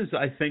that is,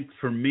 I think,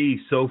 for me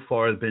so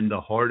far been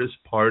the hardest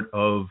part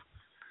of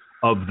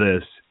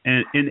this.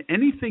 And in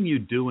anything you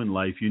do in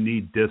life, you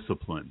need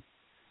discipline.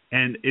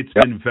 And it's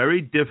been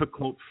very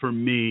difficult for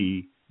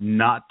me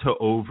not to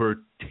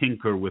over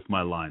tinker with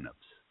my lineups.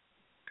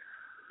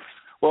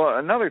 Well,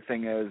 another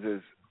thing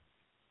is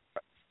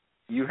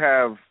you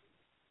have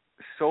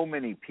so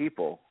many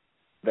people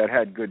that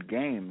had good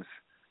games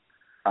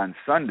on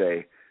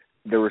Sunday.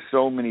 There were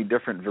so many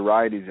different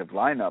varieties of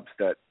lineups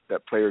that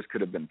players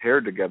could have been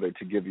paired together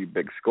to give you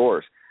big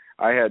scores.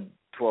 I had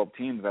 12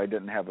 teams. I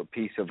didn't have a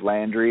piece of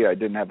Landry. I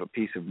didn't have a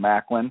piece of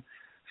Macklin.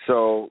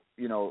 So,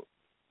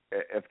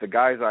 if the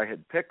guys I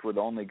had picked were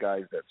the only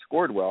guys that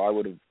scored well, I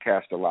would have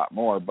cast a lot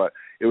more. But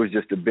it was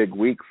just a big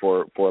week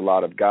for a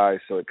lot of guys,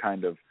 so it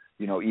kind of,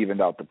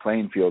 evened out the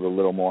playing field a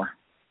little more.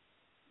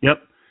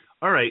 Yep.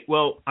 All right.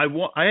 Well, I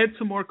had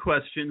some more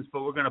questions,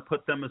 but we're going to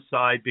put them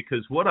aside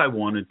because what I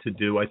wanted to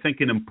do, I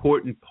think an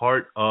important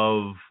part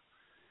of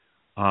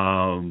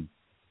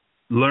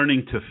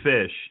learning to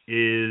fish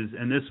is,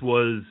 and this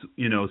was,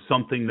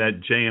 something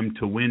that JM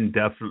to Win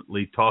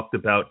definitely talked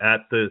about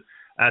at the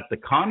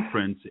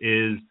conference,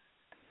 is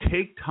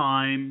take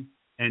time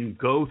and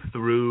go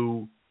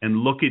through and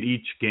look at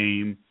each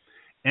game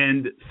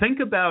and think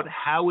about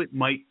how it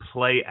might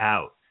play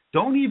out.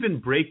 Don't even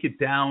break it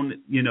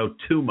down,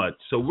 too much.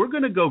 So we're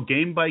going to go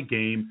game by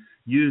game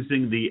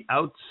using the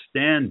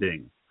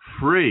outstanding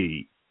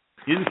free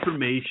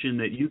information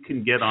that you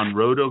can get on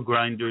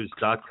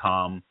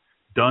rotogrinders.com,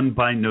 done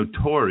by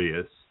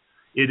Notorious.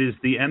 It is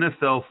the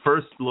NFL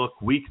First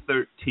Look Week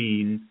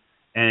 13,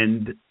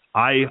 and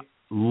I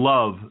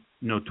love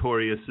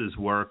Notorious's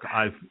work.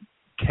 I've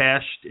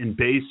cashed in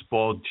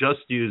baseball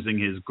just using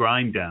his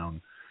grind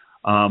down.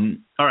 All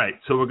right,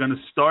 so we're going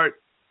to start.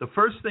 The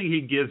first thing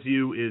he gives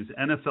you is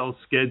NFL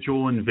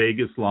schedule and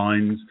Vegas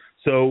lines.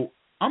 So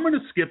I'm going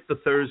to skip the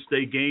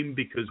Thursday game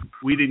because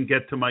we didn't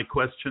get to my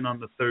question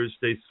on the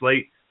Thursday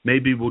slate.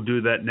 Maybe we'll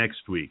do that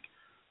next week.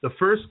 The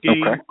first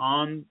game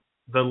on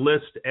the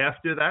list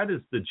after that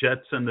is the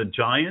Jets and the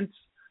Giants.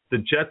 The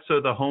Jets are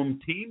the home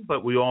team,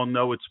 but we all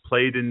know it's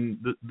played in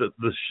the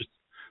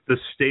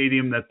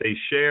stadium that they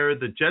share.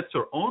 The Jets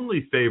are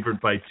only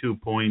favored by 2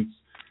 points,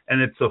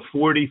 and it's a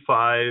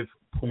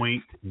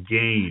 45-point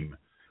game.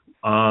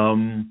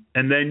 And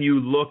then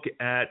you look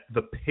at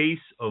the pace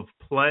of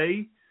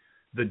play.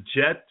 The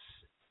Jets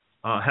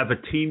have a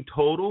team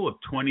total of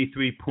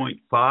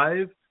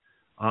 23.5.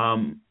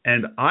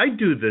 And I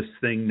do this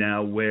thing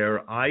now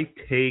where I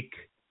take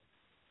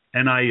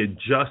and I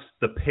adjust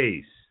the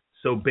pace.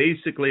 So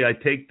basically I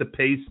take the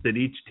pace that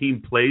each team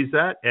plays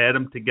at, add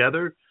them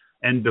together,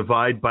 and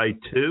divide by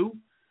 2.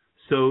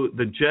 So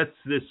the Jets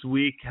this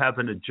week have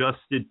an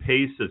adjusted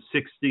pace of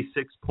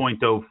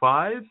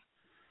 66.05.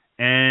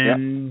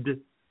 And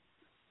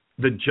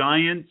the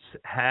Giants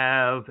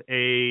have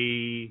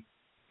a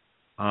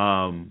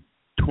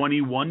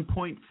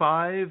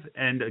 21.5.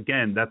 And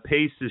again, that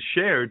pace is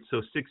shared,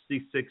 so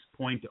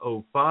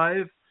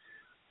 66.05.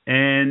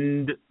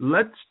 And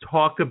let's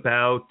talk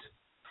about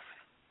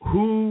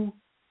who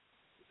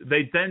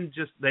they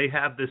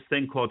have this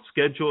thing called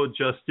schedule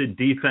adjusted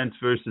defense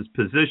versus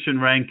position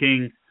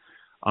ranking.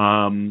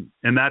 And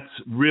that's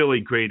really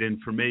great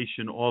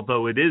information,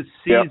 although it is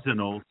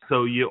seasonal.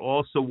 So you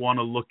also want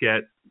to look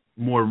at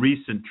more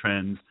recent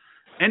trends.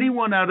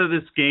 Anyone out of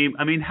this game?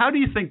 I mean, how do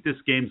you think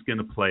this game's going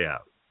to play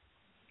out?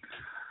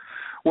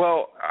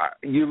 Well,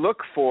 you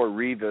look for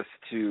Revis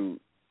to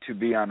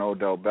be on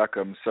Odell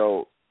Beckham.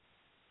 So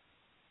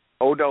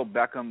Odell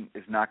Beckham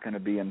is not going to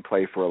be in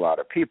play for a lot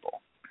of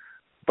people.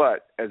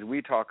 But as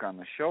we talk on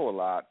the show a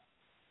lot,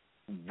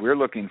 we're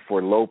looking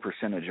for low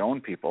percentage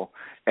owned people.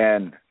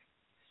 And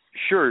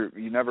sure,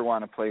 you never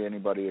want to play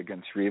anybody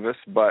against Revis,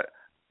 but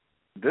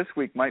this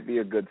week might be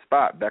a good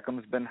spot.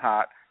 Beckham's been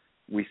hot.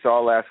 We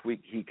saw last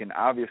week he can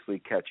obviously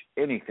catch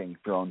anything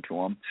thrown to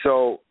him.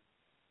 So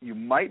you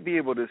might be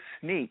able to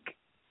sneak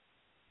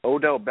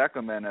Odell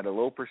Beckham in at a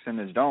low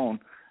percentage own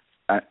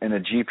in a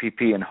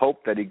GPP and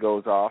hope that he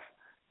goes off,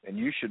 and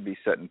you should be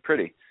sitting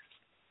pretty.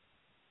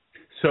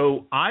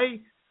 So my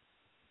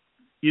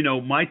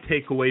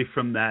takeaway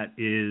from that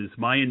is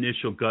my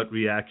initial gut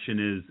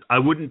reaction is I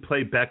wouldn't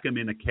play Beckham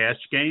in a cash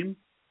game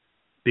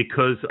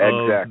because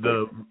of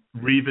the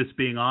Revis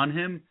being on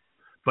him,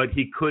 but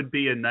he could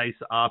be a nice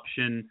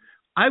option.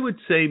 I would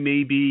say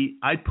maybe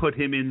I'd put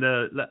him in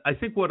I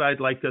think what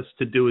I'd like us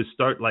to do is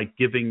start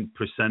giving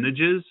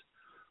percentages.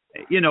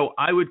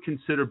 I would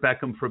consider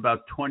Beckham for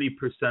about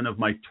 20% of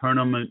my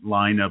tournament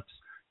lineups.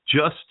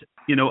 Just,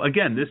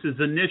 again, this is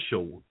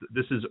initial.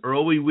 This is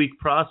early week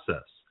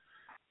process.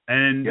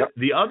 And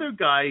the other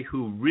guy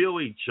who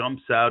really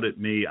jumps out at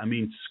me,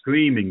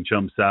 screaming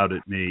jumps out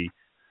at me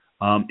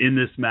in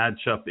this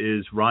matchup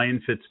is Ryan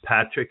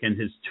Fitzpatrick and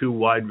his 2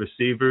 wide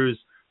receivers.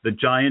 The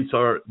Giants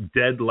are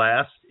dead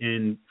last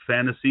in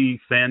fantasy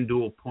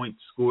FanDuel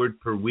points scored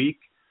per week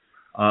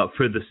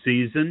for the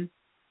season.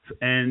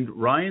 And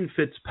Ryan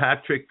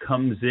Fitzpatrick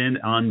comes in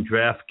on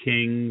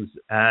DraftKings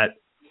at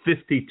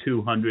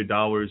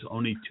 $5,200,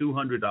 only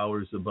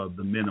 $200 above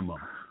the minimum.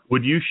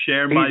 Would you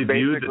share my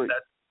view that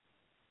that's...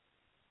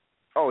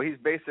 Oh, he's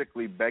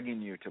basically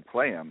begging you to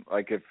play him.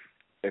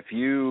 If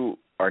you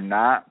are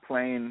not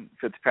playing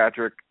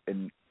Fitzpatrick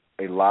in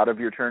a lot of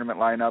your tournament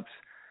lineups,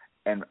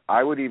 and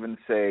I would even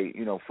say,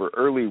 for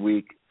early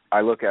week,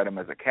 I look at him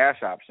as a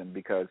cash option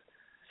because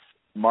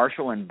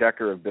Marshall and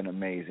Decker have been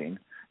amazing.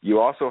 You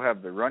also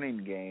have the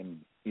running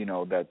game,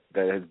 that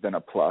has been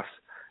a plus.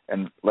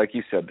 And like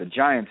you said, the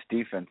Giants'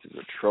 defense is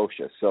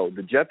atrocious. So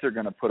the Jets are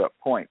going to put up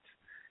points.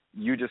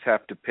 You just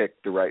have to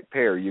pick the right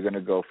pair. You're going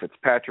to go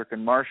Fitzpatrick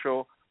and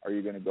Marshall? Are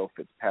you going to go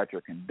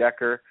Fitzpatrick and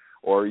Decker?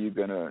 Or are you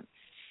going to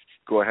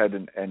go ahead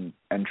and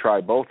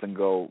try both and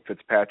go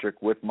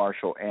Fitzpatrick with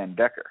Marshall and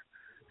Decker?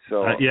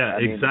 So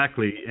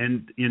exactly.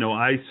 And,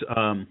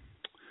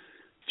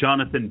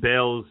 Jonathan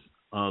Bales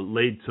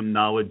laid some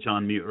knowledge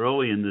on me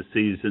early in the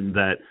season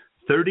that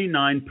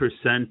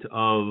 39%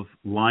 of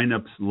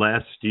lineups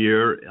last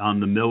year on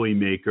the Millie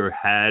Maker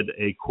had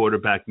a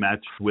quarterback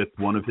matched with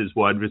one of his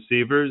wide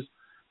receivers,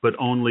 but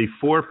only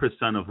 4%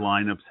 of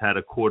lineups had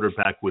a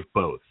quarterback with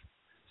both.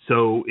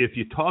 So if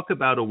you talk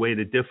about a way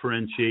to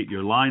differentiate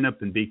your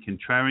lineup and be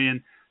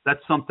contrarian,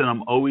 that's something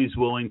I'm always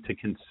willing to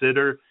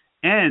consider.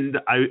 And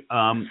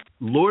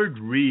Lord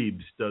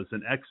Reeves does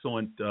an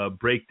excellent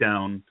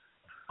breakdown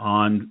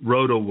on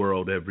Roto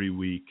World every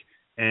week.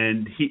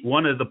 And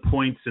one of the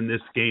points in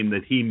this game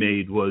that he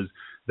made was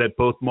that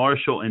both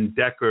Marshall and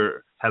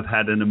Decker have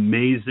had an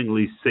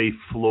amazingly safe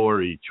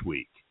floor each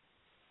week.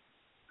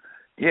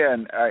 Yeah,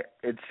 and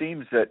it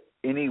seems that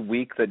any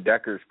week that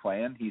Decker's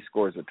playing, he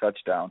scores a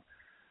touchdown.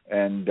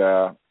 And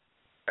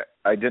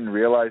I didn't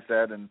realize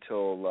that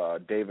until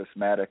Davis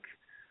Maddock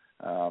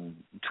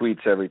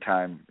tweets every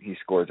time he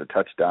scores a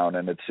touchdown,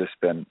 and it's just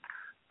been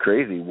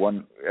crazy.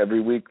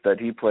 Every week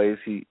that he plays,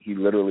 he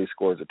literally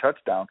scores a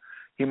touchdown.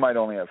 He might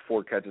only have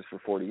 4 catches for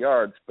 40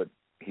 yards, but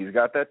he's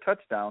got that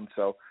touchdown.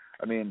 So,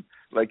 I mean,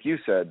 like you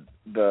said,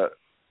 the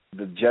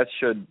Jets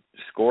should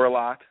score a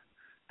lot.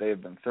 They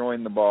have been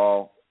throwing the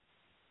ball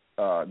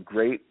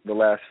great the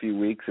last few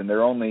weeks, and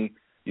they're only,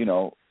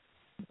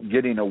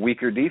 getting a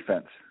weaker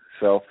defense.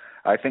 So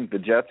I think the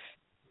Jets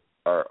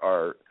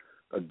are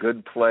a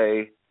good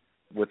play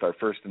with our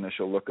first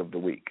initial look of the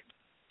week.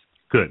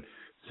 Good.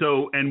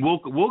 So, and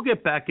we'll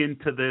get back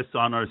into this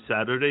on our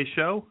Saturday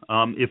show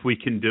if we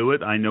can do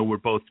it. I know we're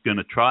both going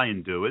to try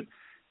and do it.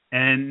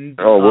 And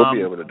we'll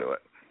be able to do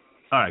it.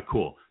 All right,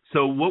 cool.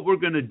 So what we're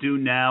going to do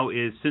now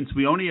is, since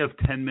we only have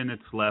 10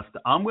 minutes left,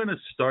 I'm going to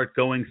start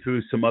going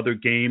through some other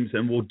games,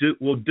 and we'll do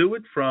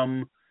it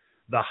from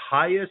the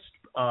highest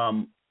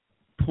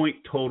point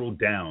total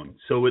down.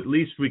 So at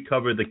least we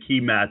cover the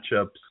key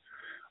matchups.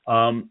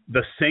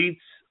 The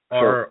Saints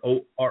are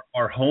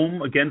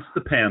home against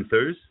the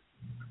Panthers.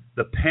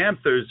 The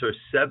Panthers are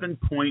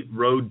 7-point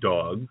road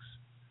dogs.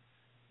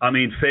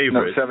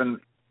 Favorites. No, 7.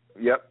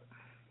 Yep.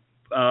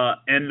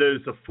 And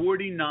there's a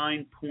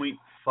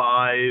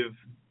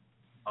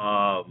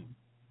 49.5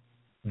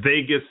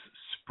 Vegas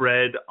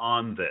spread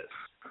on this.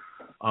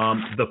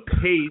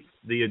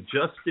 The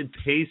adjusted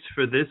pace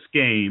for this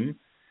game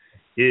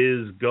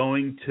is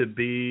going to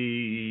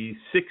be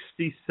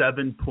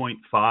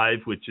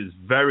 67.5, which is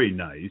very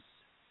nice.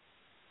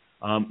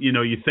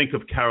 You think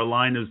of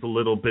Carolina's a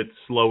little bit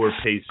slower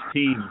paced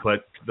team,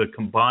 but the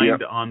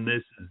combined on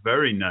this is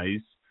very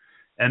nice.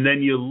 And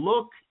then you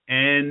look,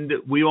 and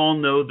we all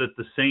know that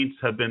the Saints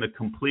have been a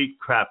complete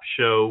crap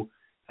show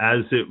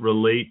as it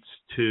relates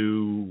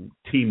to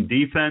team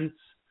defense.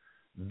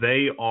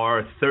 They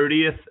are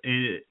 30th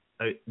in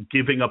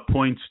giving up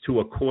points to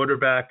a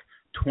quarterback,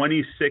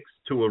 26th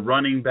to a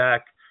running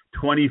back,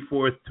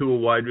 24th to a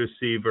wide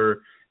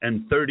receiver,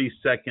 and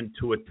 32nd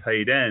to a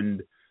tight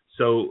end.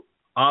 So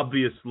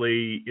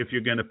obviously, if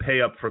you're going to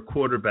pay up for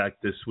quarterback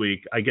this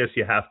week, I guess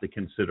you have to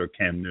consider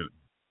Cam Newton.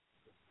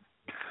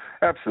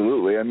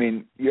 Absolutely.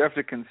 You have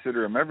to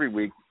consider him every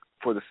week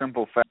for the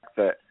simple fact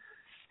that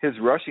his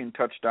rushing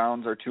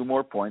touchdowns are 2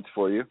 more points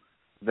for you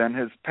than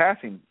his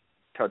passing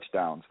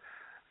touchdowns.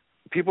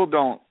 People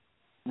don't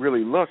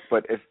really look,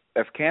 but if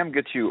Cam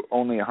gets you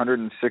only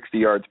 160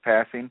 yards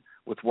passing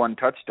with 1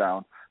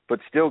 touchdown, but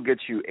still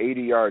gets you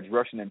 80 yards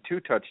rushing and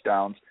 2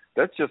 touchdowns,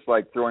 that's just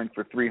like throwing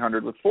for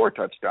 300 with 4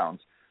 touchdowns.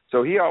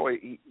 So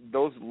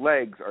those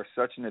legs are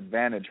such an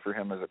advantage for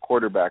him as a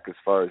quarterback as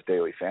far as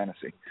daily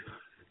fantasy.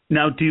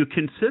 Now, do you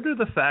consider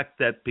the fact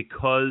that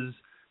because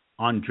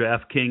on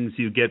DraftKings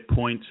you get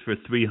points for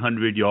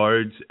 300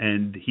 yards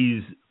and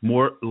he's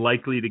more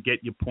likely to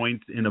get you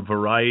points in a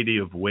variety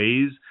of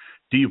ways,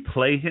 do you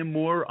play him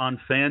more on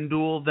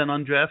FanDuel than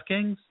on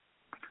DraftKings?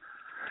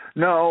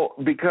 No,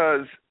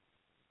 because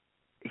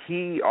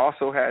he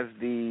also has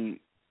the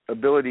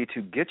ability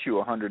to get you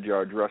 100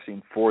 yards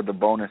rushing for the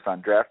bonus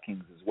on DraftKings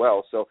as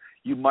well. So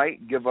you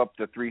might give up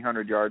the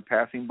 300-yard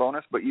passing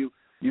bonus, but you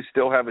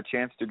still have a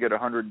chance to get a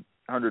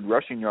 100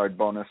 rushing yard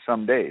bonus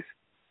some days.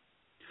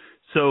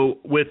 So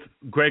with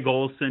Greg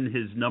Olsen,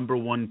 his number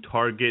 1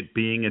 target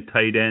being a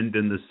tight end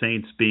and the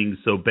Saints being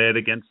so bad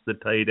against the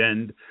tight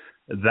end,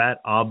 that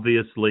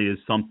obviously is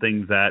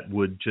something that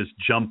would just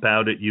jump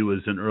out at you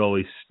as an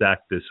early stack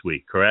this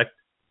week, correct?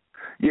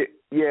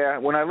 Yeah,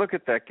 when I look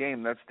at that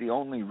game, that's the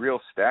only real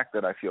stack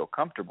that I feel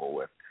comfortable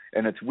with.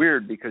 And it's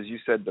weird because you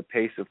said the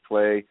pace of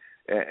play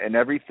and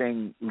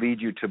everything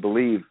lead you to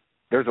believe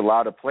there's a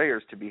lot of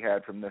players to be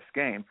had from this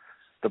game.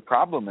 The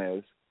problem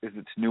is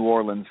it's New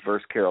Orleans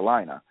versus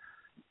Carolina.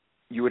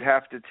 you would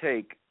have to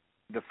take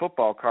the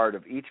football card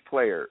of each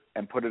player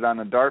and put it on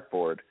a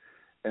dartboard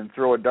and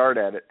throw a dart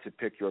at it to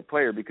pick your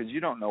player, because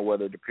you don't know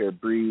whether to pair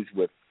Breeze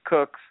with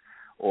Cooks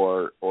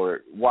or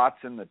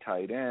Watson, the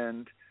tight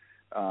end.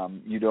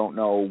 You don't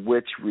know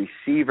which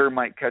receiver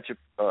might catch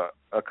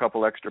a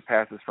couple extra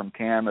passes from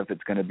Cam, if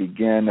it's going to be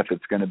Ginn, if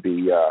it's going to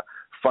be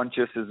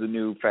Funchess is a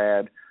new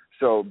fad.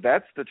 So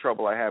that's the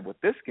trouble I have with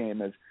this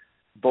game, is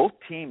both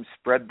teams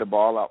spread the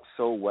ball out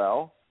so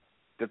well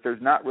that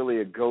there's not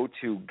really a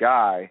go-to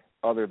guy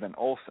other than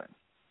Olsen.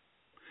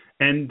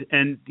 And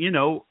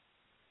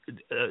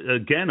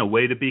again, a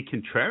way to be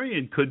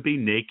contrarian could be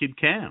naked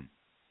Cam.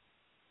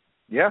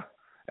 Yeah,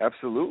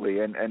 absolutely,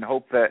 and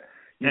hope that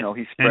he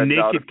spreads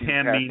out a few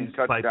passing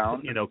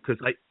touchdowns. Because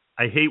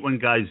I hate when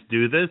guys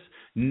do this.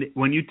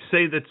 When you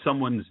say that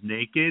someone's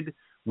naked,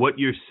 what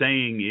you're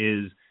saying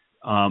is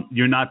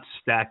you're not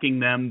stacking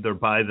them; they're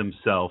by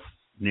themselves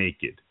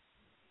naked.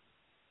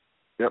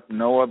 Yep,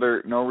 no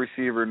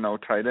receiver, no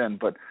tight end.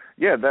 But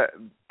yeah,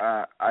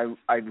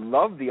 I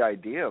love the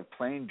idea of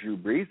playing Drew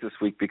Brees this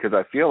week, because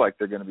I feel like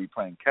they're going to be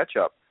playing catch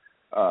up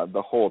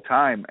the whole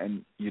time,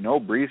 and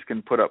Brees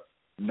can put up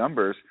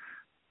numbers,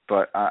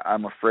 but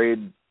I'm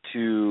afraid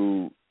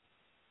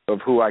of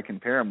who I can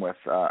pair him with.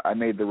 I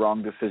made the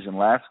wrong decision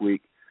last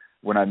week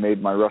when I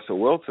made my Russell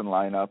Wilson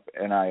lineup,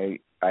 and I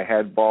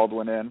had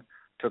Baldwin in,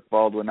 took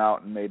Baldwin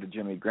out, and made a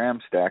Jimmy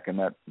Graham stack, and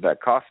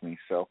that cost me.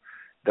 So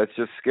that's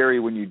just scary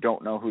when you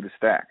don't know who to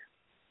stack.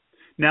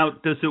 Now,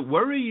 does it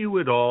worry you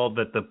at all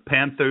that the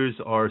Panthers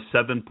are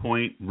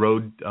 7-point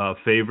road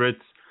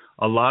favorites?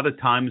 A lot of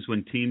times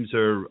when teams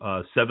are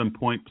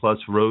 7-point plus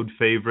road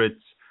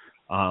favorites,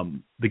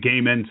 the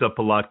game ends up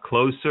a lot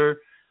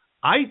closer.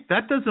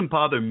 That doesn't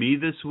bother me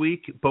this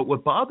week, but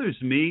what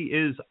bothers me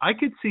is I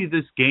could see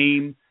this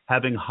game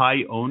having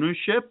high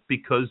ownership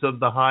because of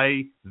the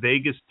high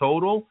Vegas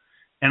total.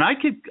 And I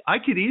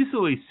could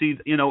easily see,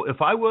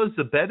 if I was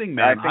a betting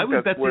man, I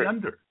would bet the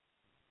under.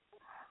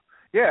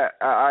 Yeah,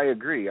 I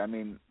agree. I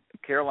mean,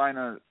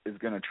 Carolina is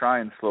going to try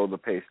and slow the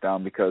pace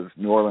down because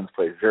New Orleans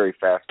plays very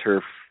fast.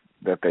 Turf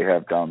that they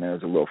have down there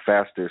is a little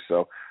faster.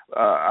 So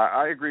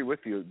I agree with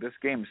you. This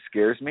game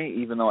scares me,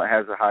 even though it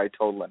has a high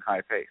total and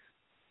high pace.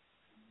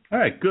 All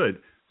right, good.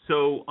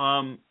 So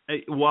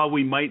while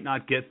we might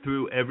not get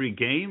through every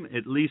game,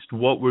 at least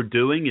what we're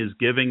doing is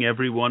giving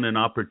everyone an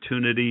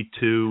opportunity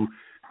to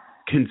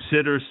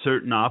consider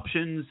certain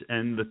options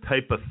and the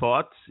type of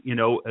thoughts,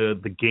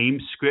 the game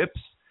scripts.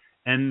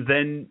 And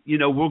then,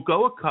 we'll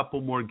go a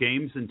couple more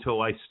games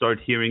until I start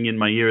hearing in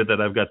my ear that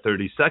I've got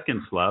 30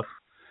 seconds left.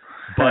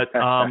 But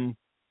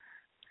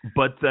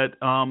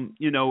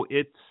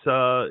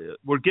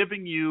we're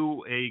giving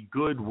you a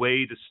good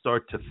way to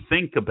start to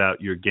think about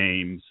your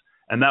games.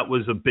 And that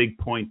was a big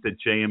point that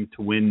JM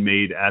to Win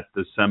made at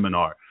the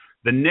seminar.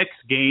 The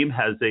next game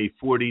has a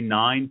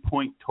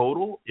 49-point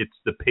total. It's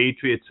the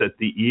Patriots at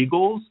the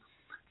Eagles.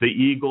 The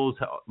Eagles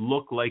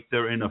look like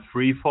they're in a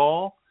free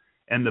fall,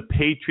 and the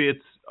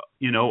Patriots,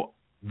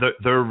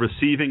 their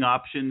receiving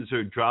options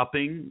are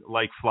dropping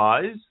like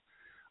flies.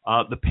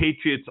 The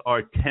Patriots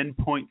are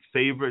 10-point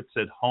favorites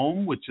at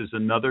home, which is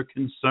another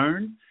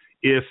concern.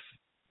 If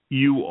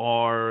you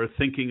are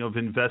thinking of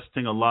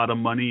investing a lot of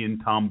money in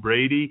Tom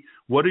Brady,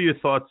 what are your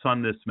thoughts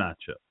on this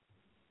matchup?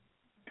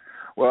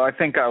 Well, I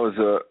think I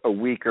was a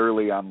week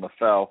early on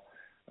LaFell.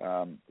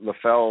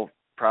 LaFell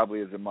probably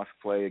is a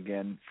must-play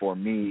again for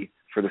me,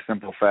 for the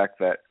simple fact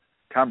that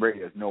Tom Brady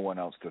has no one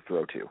else to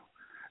throw to.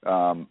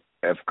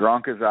 If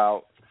Gronk is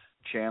out,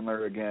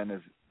 Chandler, again,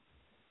 is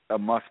a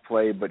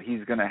must-play, but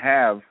he's going to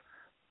have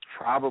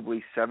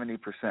probably 70%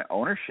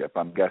 ownership,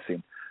 I'm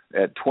guessing.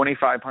 At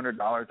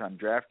 $2,500 on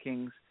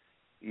DraftKings,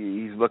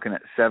 he's looking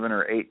at 7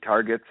 or 8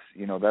 targets.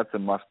 That's a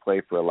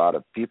must-play for a lot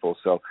of people.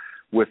 So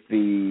with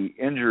the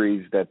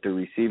injuries that the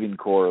receiving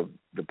core of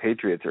the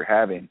Patriots are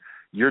having,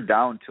 you're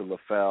down to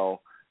LaFell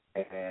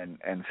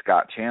and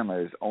Scott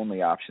Chandler as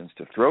only options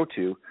to throw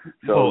to.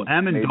 So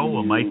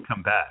Amendola might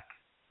come back.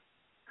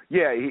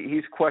 Yeah,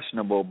 he's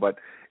questionable, but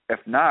if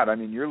not,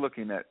 you're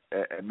looking at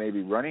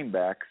maybe running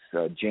backs,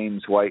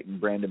 James White and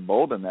Brandon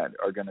Bolden, that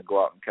are going to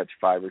go out and catch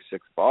 5 or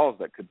 6 balls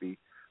that could be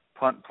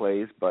punt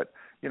plays. But,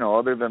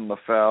 other than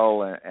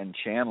LaFell and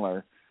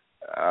Chandler,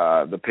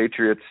 the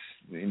Patriots,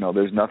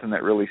 there's nothing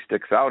that really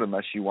sticks out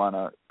unless you want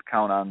to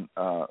count on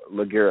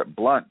LeGarrette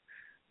Blount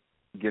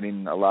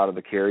getting a lot of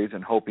the carries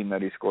and hoping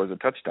that he scores a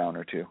touchdown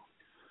or two.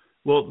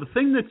 Well, the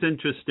thing that's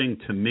interesting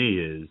to me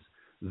is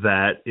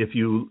that if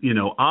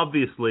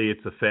obviously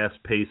it's a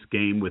fast-paced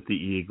game with the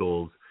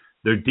Eagles.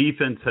 Their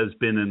defense has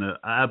been in an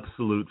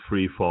absolute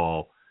free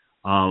fall.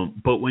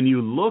 But when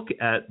you look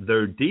at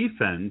their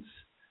defense,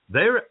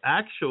 they're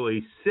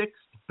actually 6th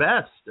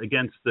best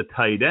against the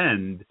tight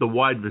end, the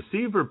wide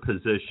receiver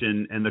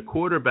position, and the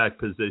quarterback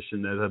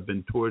position that have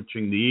been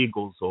torching the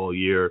Eagles all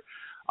year,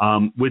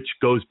 which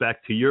goes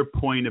back to your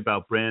point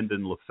about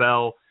Brandon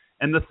LaFell.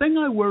 And the thing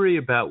I worry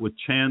about with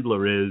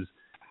Chandler is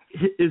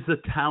the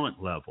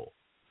talent level.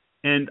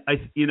 And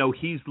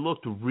he's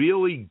looked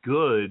really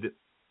good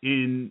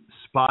in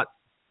spot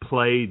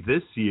play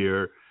this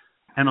year.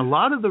 And a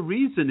lot of the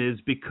reason is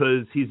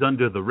because he's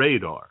under the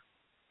radar.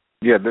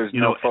 Yeah, there's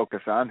no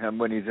focus on him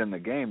when he's in the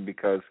game,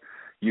 because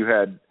you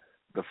had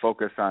the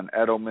focus on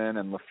Edelman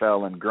and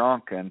LaFell and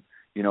Gronk, and,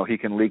 he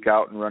can leak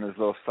out and run his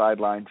little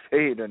sideline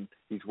fade, and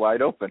he's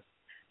wide open.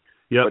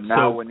 Yep. But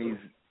now when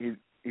he's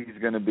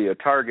going to be a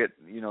target,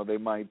 they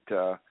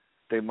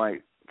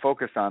might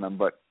focus on him.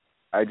 But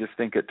I just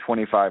think at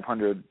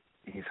 2,500,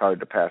 he's hard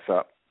to pass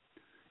up.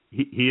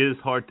 He is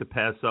hard to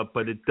pass up,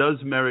 but it does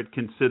merit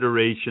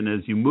consideration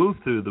as you move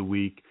through the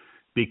week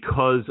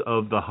because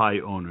of the high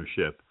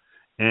ownership.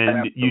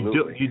 And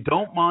you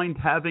don't mind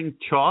having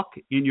chalk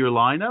in your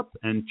lineup,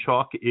 and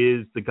chalk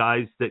is the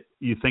guys that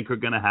you think are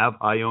going to have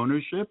high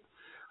ownership.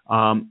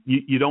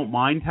 You don't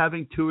mind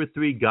having 2 or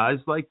 3 guys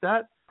like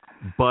that,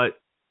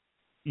 but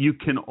you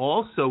can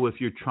also, if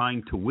you're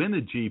trying to win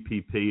a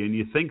GPP and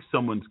you think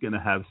someone's going to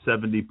have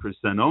 70%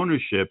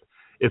 ownership,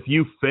 if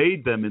you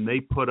fade them and they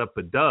put up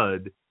a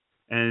dud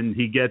and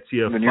he gets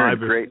you then you're in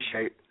great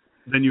shape.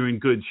 Then you're in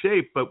good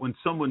shape. But when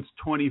someone's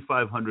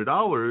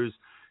 $2,500,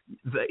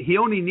 he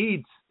only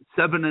needs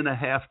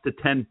 7.5 to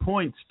 10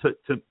 points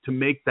to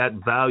make that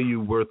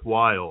value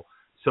worthwhile.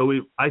 So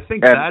I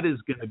think that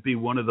is going to be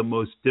one of the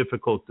most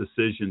difficult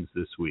decisions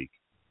this week.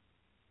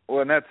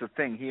 Well, and that's the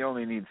thing. He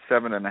only needs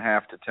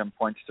 7.5 to 10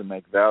 points to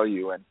make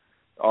value, and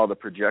all the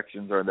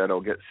projections are that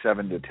he'll get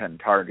 7 to 10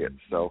 targets.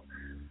 So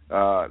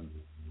I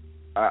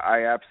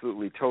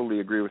absolutely, totally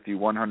agree with you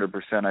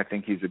 100%. I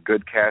think he's a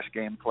good cash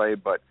game play,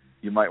 but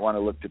you might want to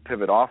look to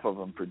pivot off of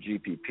him for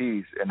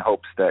GPPs in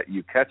hopes that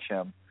you catch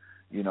him,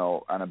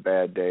 on a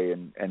bad day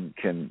and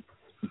can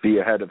be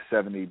ahead of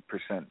 70%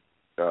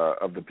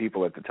 of the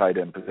people at the tight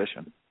end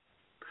position.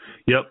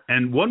 Yep,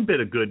 and one bit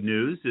of good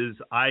news is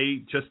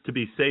I, just to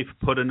be safe,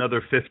 put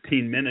another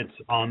 15 minutes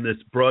on this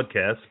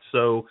broadcast,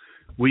 so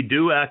we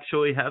do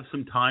actually have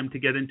some time to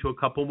get into a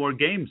couple more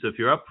games if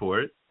you're up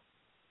for it.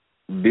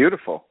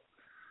 Beautiful.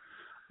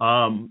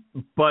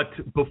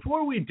 But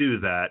before we do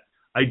that,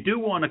 I do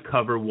want to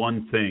cover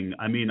one thing.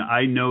 I mean,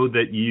 I know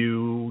that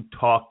you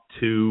talked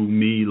to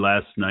me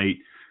last night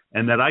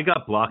and that I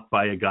got blocked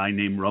by a guy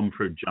named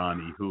Rumford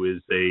Johnny, who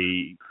is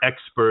a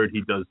expert.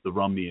 He does the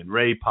Rummy and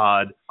Ray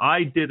pod.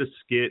 I did a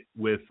skit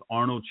with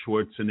Arnold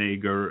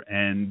Schwarzenegger,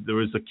 and there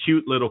was a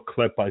cute little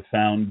clip I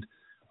found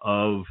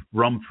of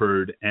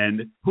Rumford,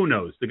 and who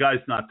knows? The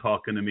guy's not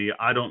talking to me.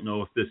 I don't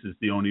know if this is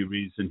the only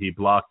reason he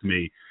blocked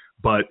me,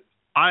 but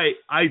I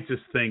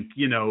just think,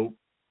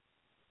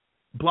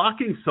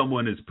 blocking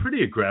someone is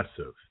pretty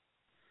aggressive.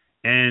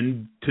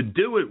 And to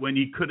do it when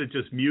he could have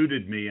just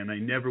muted me and I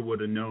never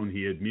would have known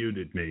he had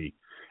muted me.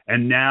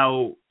 And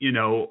now,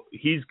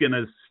 he's going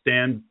to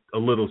stand a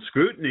little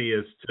scrutiny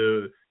as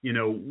to,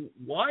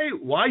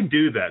 why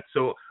do that?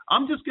 So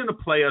I'm just going to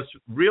play us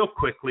real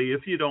quickly,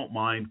 if you don't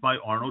mind, my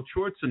Arnold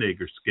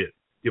Schwarzenegger skit.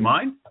 Do you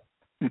mind?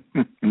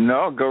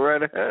 No, go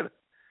right ahead.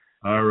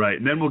 All right.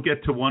 And then we'll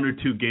get to 1 or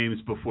 2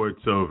 games before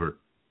it's over.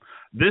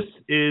 This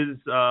is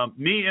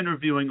me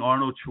interviewing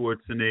Arnold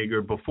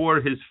Schwarzenegger before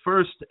his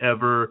first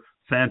ever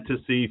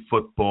fantasy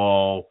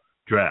football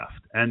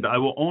draft. And I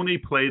will only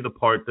play the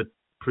part that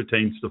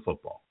pertains to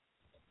football.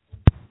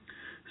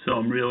 So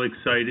I'm real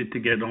excited to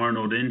get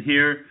Arnold in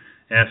here,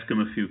 ask him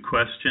a few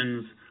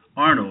questions.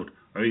 Arnold,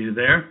 are you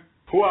there?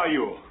 Who are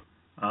you?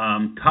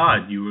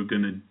 Todd, you were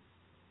going to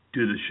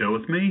do the show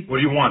with me? What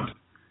do you want?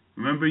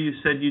 Remember you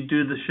said you'd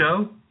do the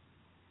show?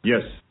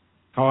 Yes.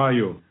 How are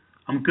you?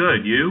 I'm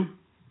good. You?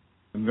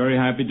 I'm very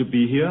happy to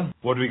be here.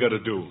 What do we got to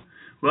do?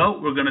 Well,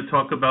 we're going to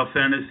talk about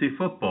fantasy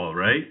football,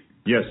 right?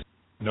 Yes.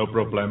 No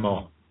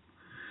problemo.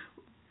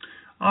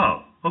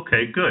 Oh,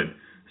 okay, good.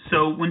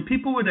 So when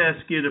people would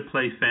ask you to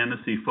play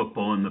fantasy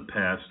football in the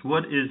past,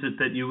 what is it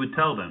that you would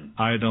tell them?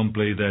 I don't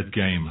play that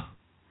game.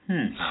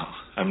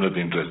 I'm not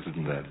interested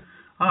in that.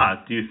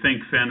 Do you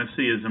think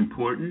fantasy is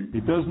important?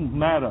 It doesn't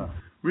matter.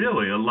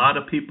 Really? A lot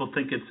of people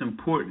think it's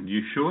important.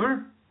 You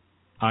sure?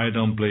 I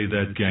don't play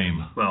that game.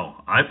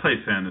 Well, I play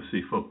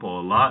fantasy football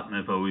a lot, and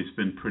I've always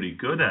been pretty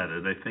good at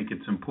it. I think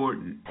it's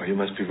important. Well, you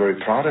must be very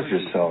proud of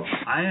yourself.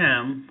 I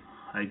am,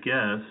 I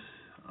guess.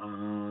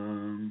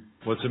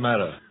 What's the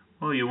matter?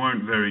 Well, you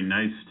weren't very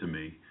nice to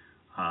me.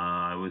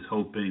 I was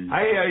hoping...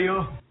 I hear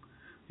you.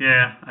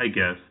 Yeah, I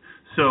guess.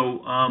 So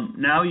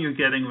now you're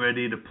getting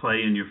ready to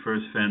play in your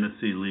first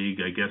fantasy league,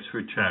 I guess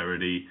for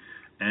charity.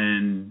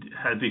 And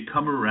have you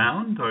come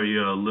around? Are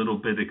you a little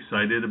bit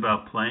excited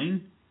about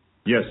playing?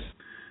 Yes.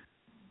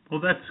 Well,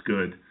 that's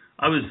good.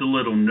 I was a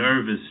little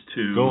nervous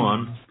to... Go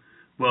on.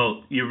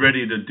 Well, you're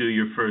ready to do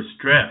your first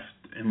draft.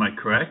 Am I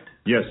correct?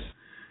 Yes.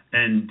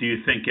 And do you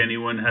think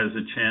anyone has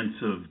a chance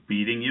of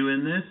beating you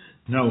in this?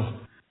 No.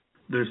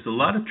 There's a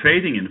lot of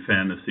trading in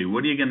fantasy.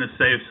 What are you going to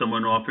say if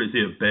someone offers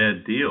you a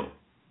bad deal?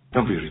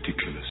 Don't be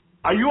ridiculous.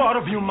 Are you out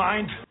of your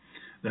mind?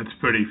 That's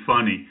pretty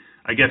funny.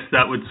 I guess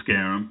that would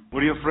scare them.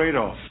 What are you afraid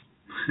of?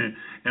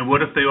 And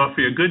what if they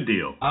offer you a good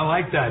deal? I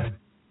like that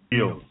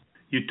deal.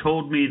 You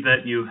told me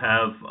that you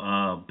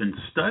have been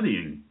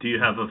studying. Do you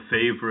have a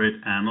favorite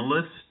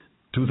analyst?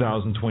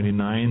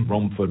 2029,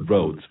 Romford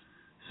Road.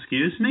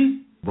 Excuse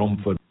me?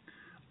 Romford.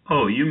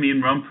 Oh, you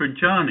mean Rumford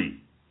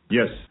Johnny?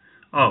 Yes.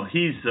 Oh,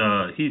 he's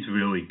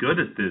really good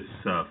at this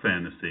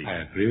fantasy.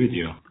 I agree with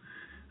you.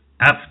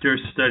 After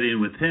studying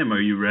with him,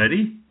 are you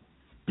ready?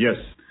 Yes.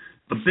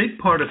 A big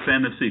part of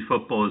fantasy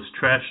football is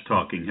trash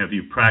talking. Have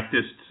you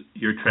practiced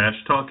your trash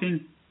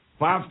talking?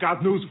 Well, I've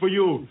got news for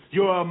you.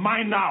 You're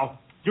mine now.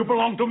 You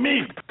belong to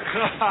me.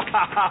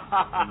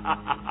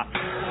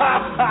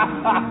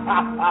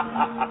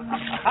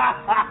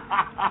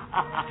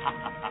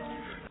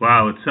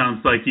 Wow, it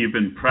sounds like you've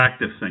been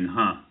practicing,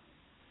 huh?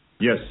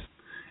 Yes.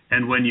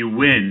 And when you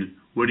win,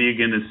 what are you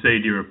going to say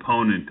to your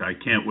opponent? I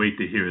can't wait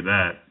to hear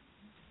that.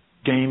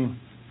 Game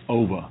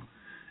over.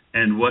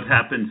 And what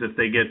happens if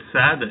they get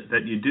sad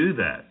that you do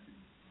that?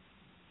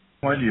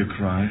 Why do you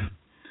cry?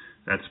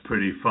 That's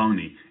pretty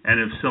phony. And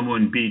if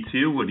someone beats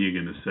you, what are you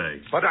going to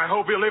say? But I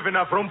hope you leave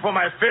enough room for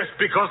my fist,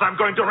 because I'm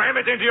going to ram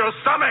it into your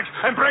stomach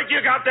and break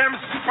your goddamn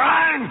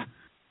spine!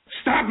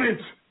 Stop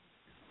it!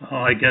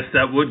 Oh, I guess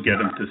that would get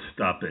him to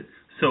stop it.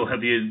 So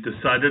have you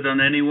decided on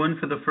anyone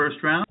for the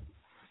first round?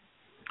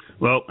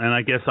 Well, and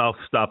I guess I'll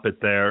stop it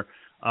there.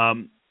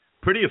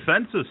 Pretty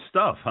offensive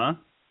stuff, huh?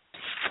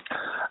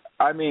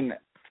 I mean,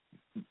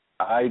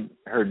 I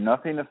heard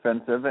nothing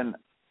offensive, and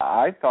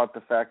I thought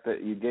the fact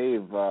that you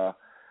gave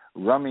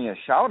Rummy a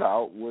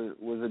shout-out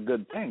was a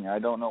good thing. I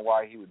don't know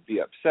why he would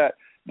be upset.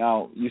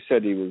 Now, you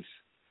said he was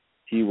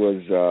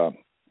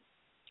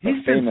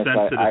He's been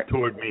sensitive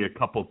toward me a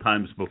couple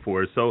times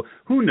before, so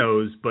who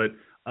knows? But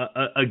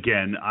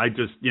again, I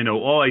just,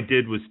 all I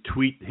did was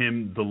tweet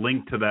him the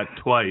link to that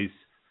twice,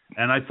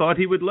 and I thought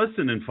he would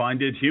listen and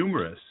find it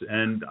humorous,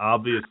 and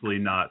obviously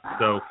not.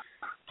 So,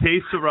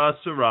 que sera,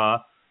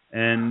 sera,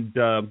 and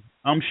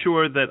I'm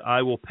sure that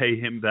I will pay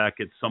him back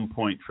at some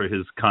point for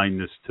his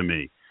kindness to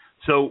me.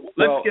 So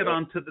let's get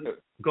on to the...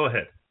 Go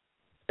ahead.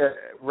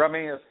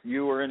 Rummy, if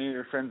you or any of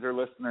your friends are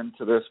listening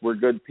to this, we're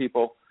good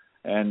people,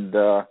 and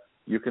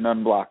you can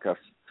unblock us.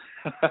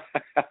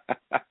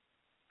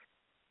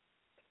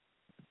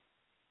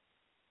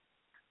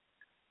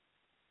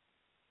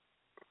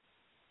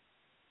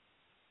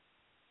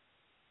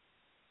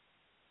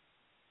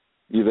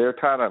 You there,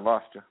 Todd? I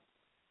lost you.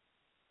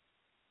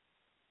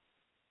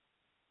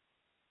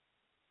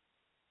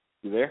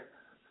 You there?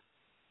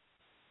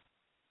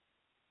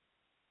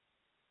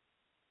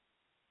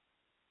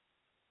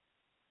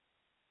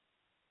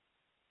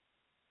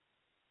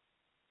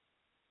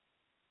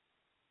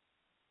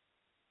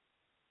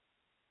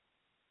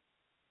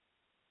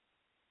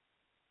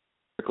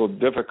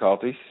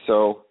 Difficulties.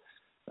 So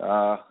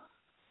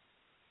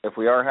if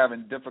we are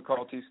having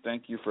difficulties,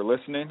 thank you for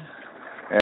listening.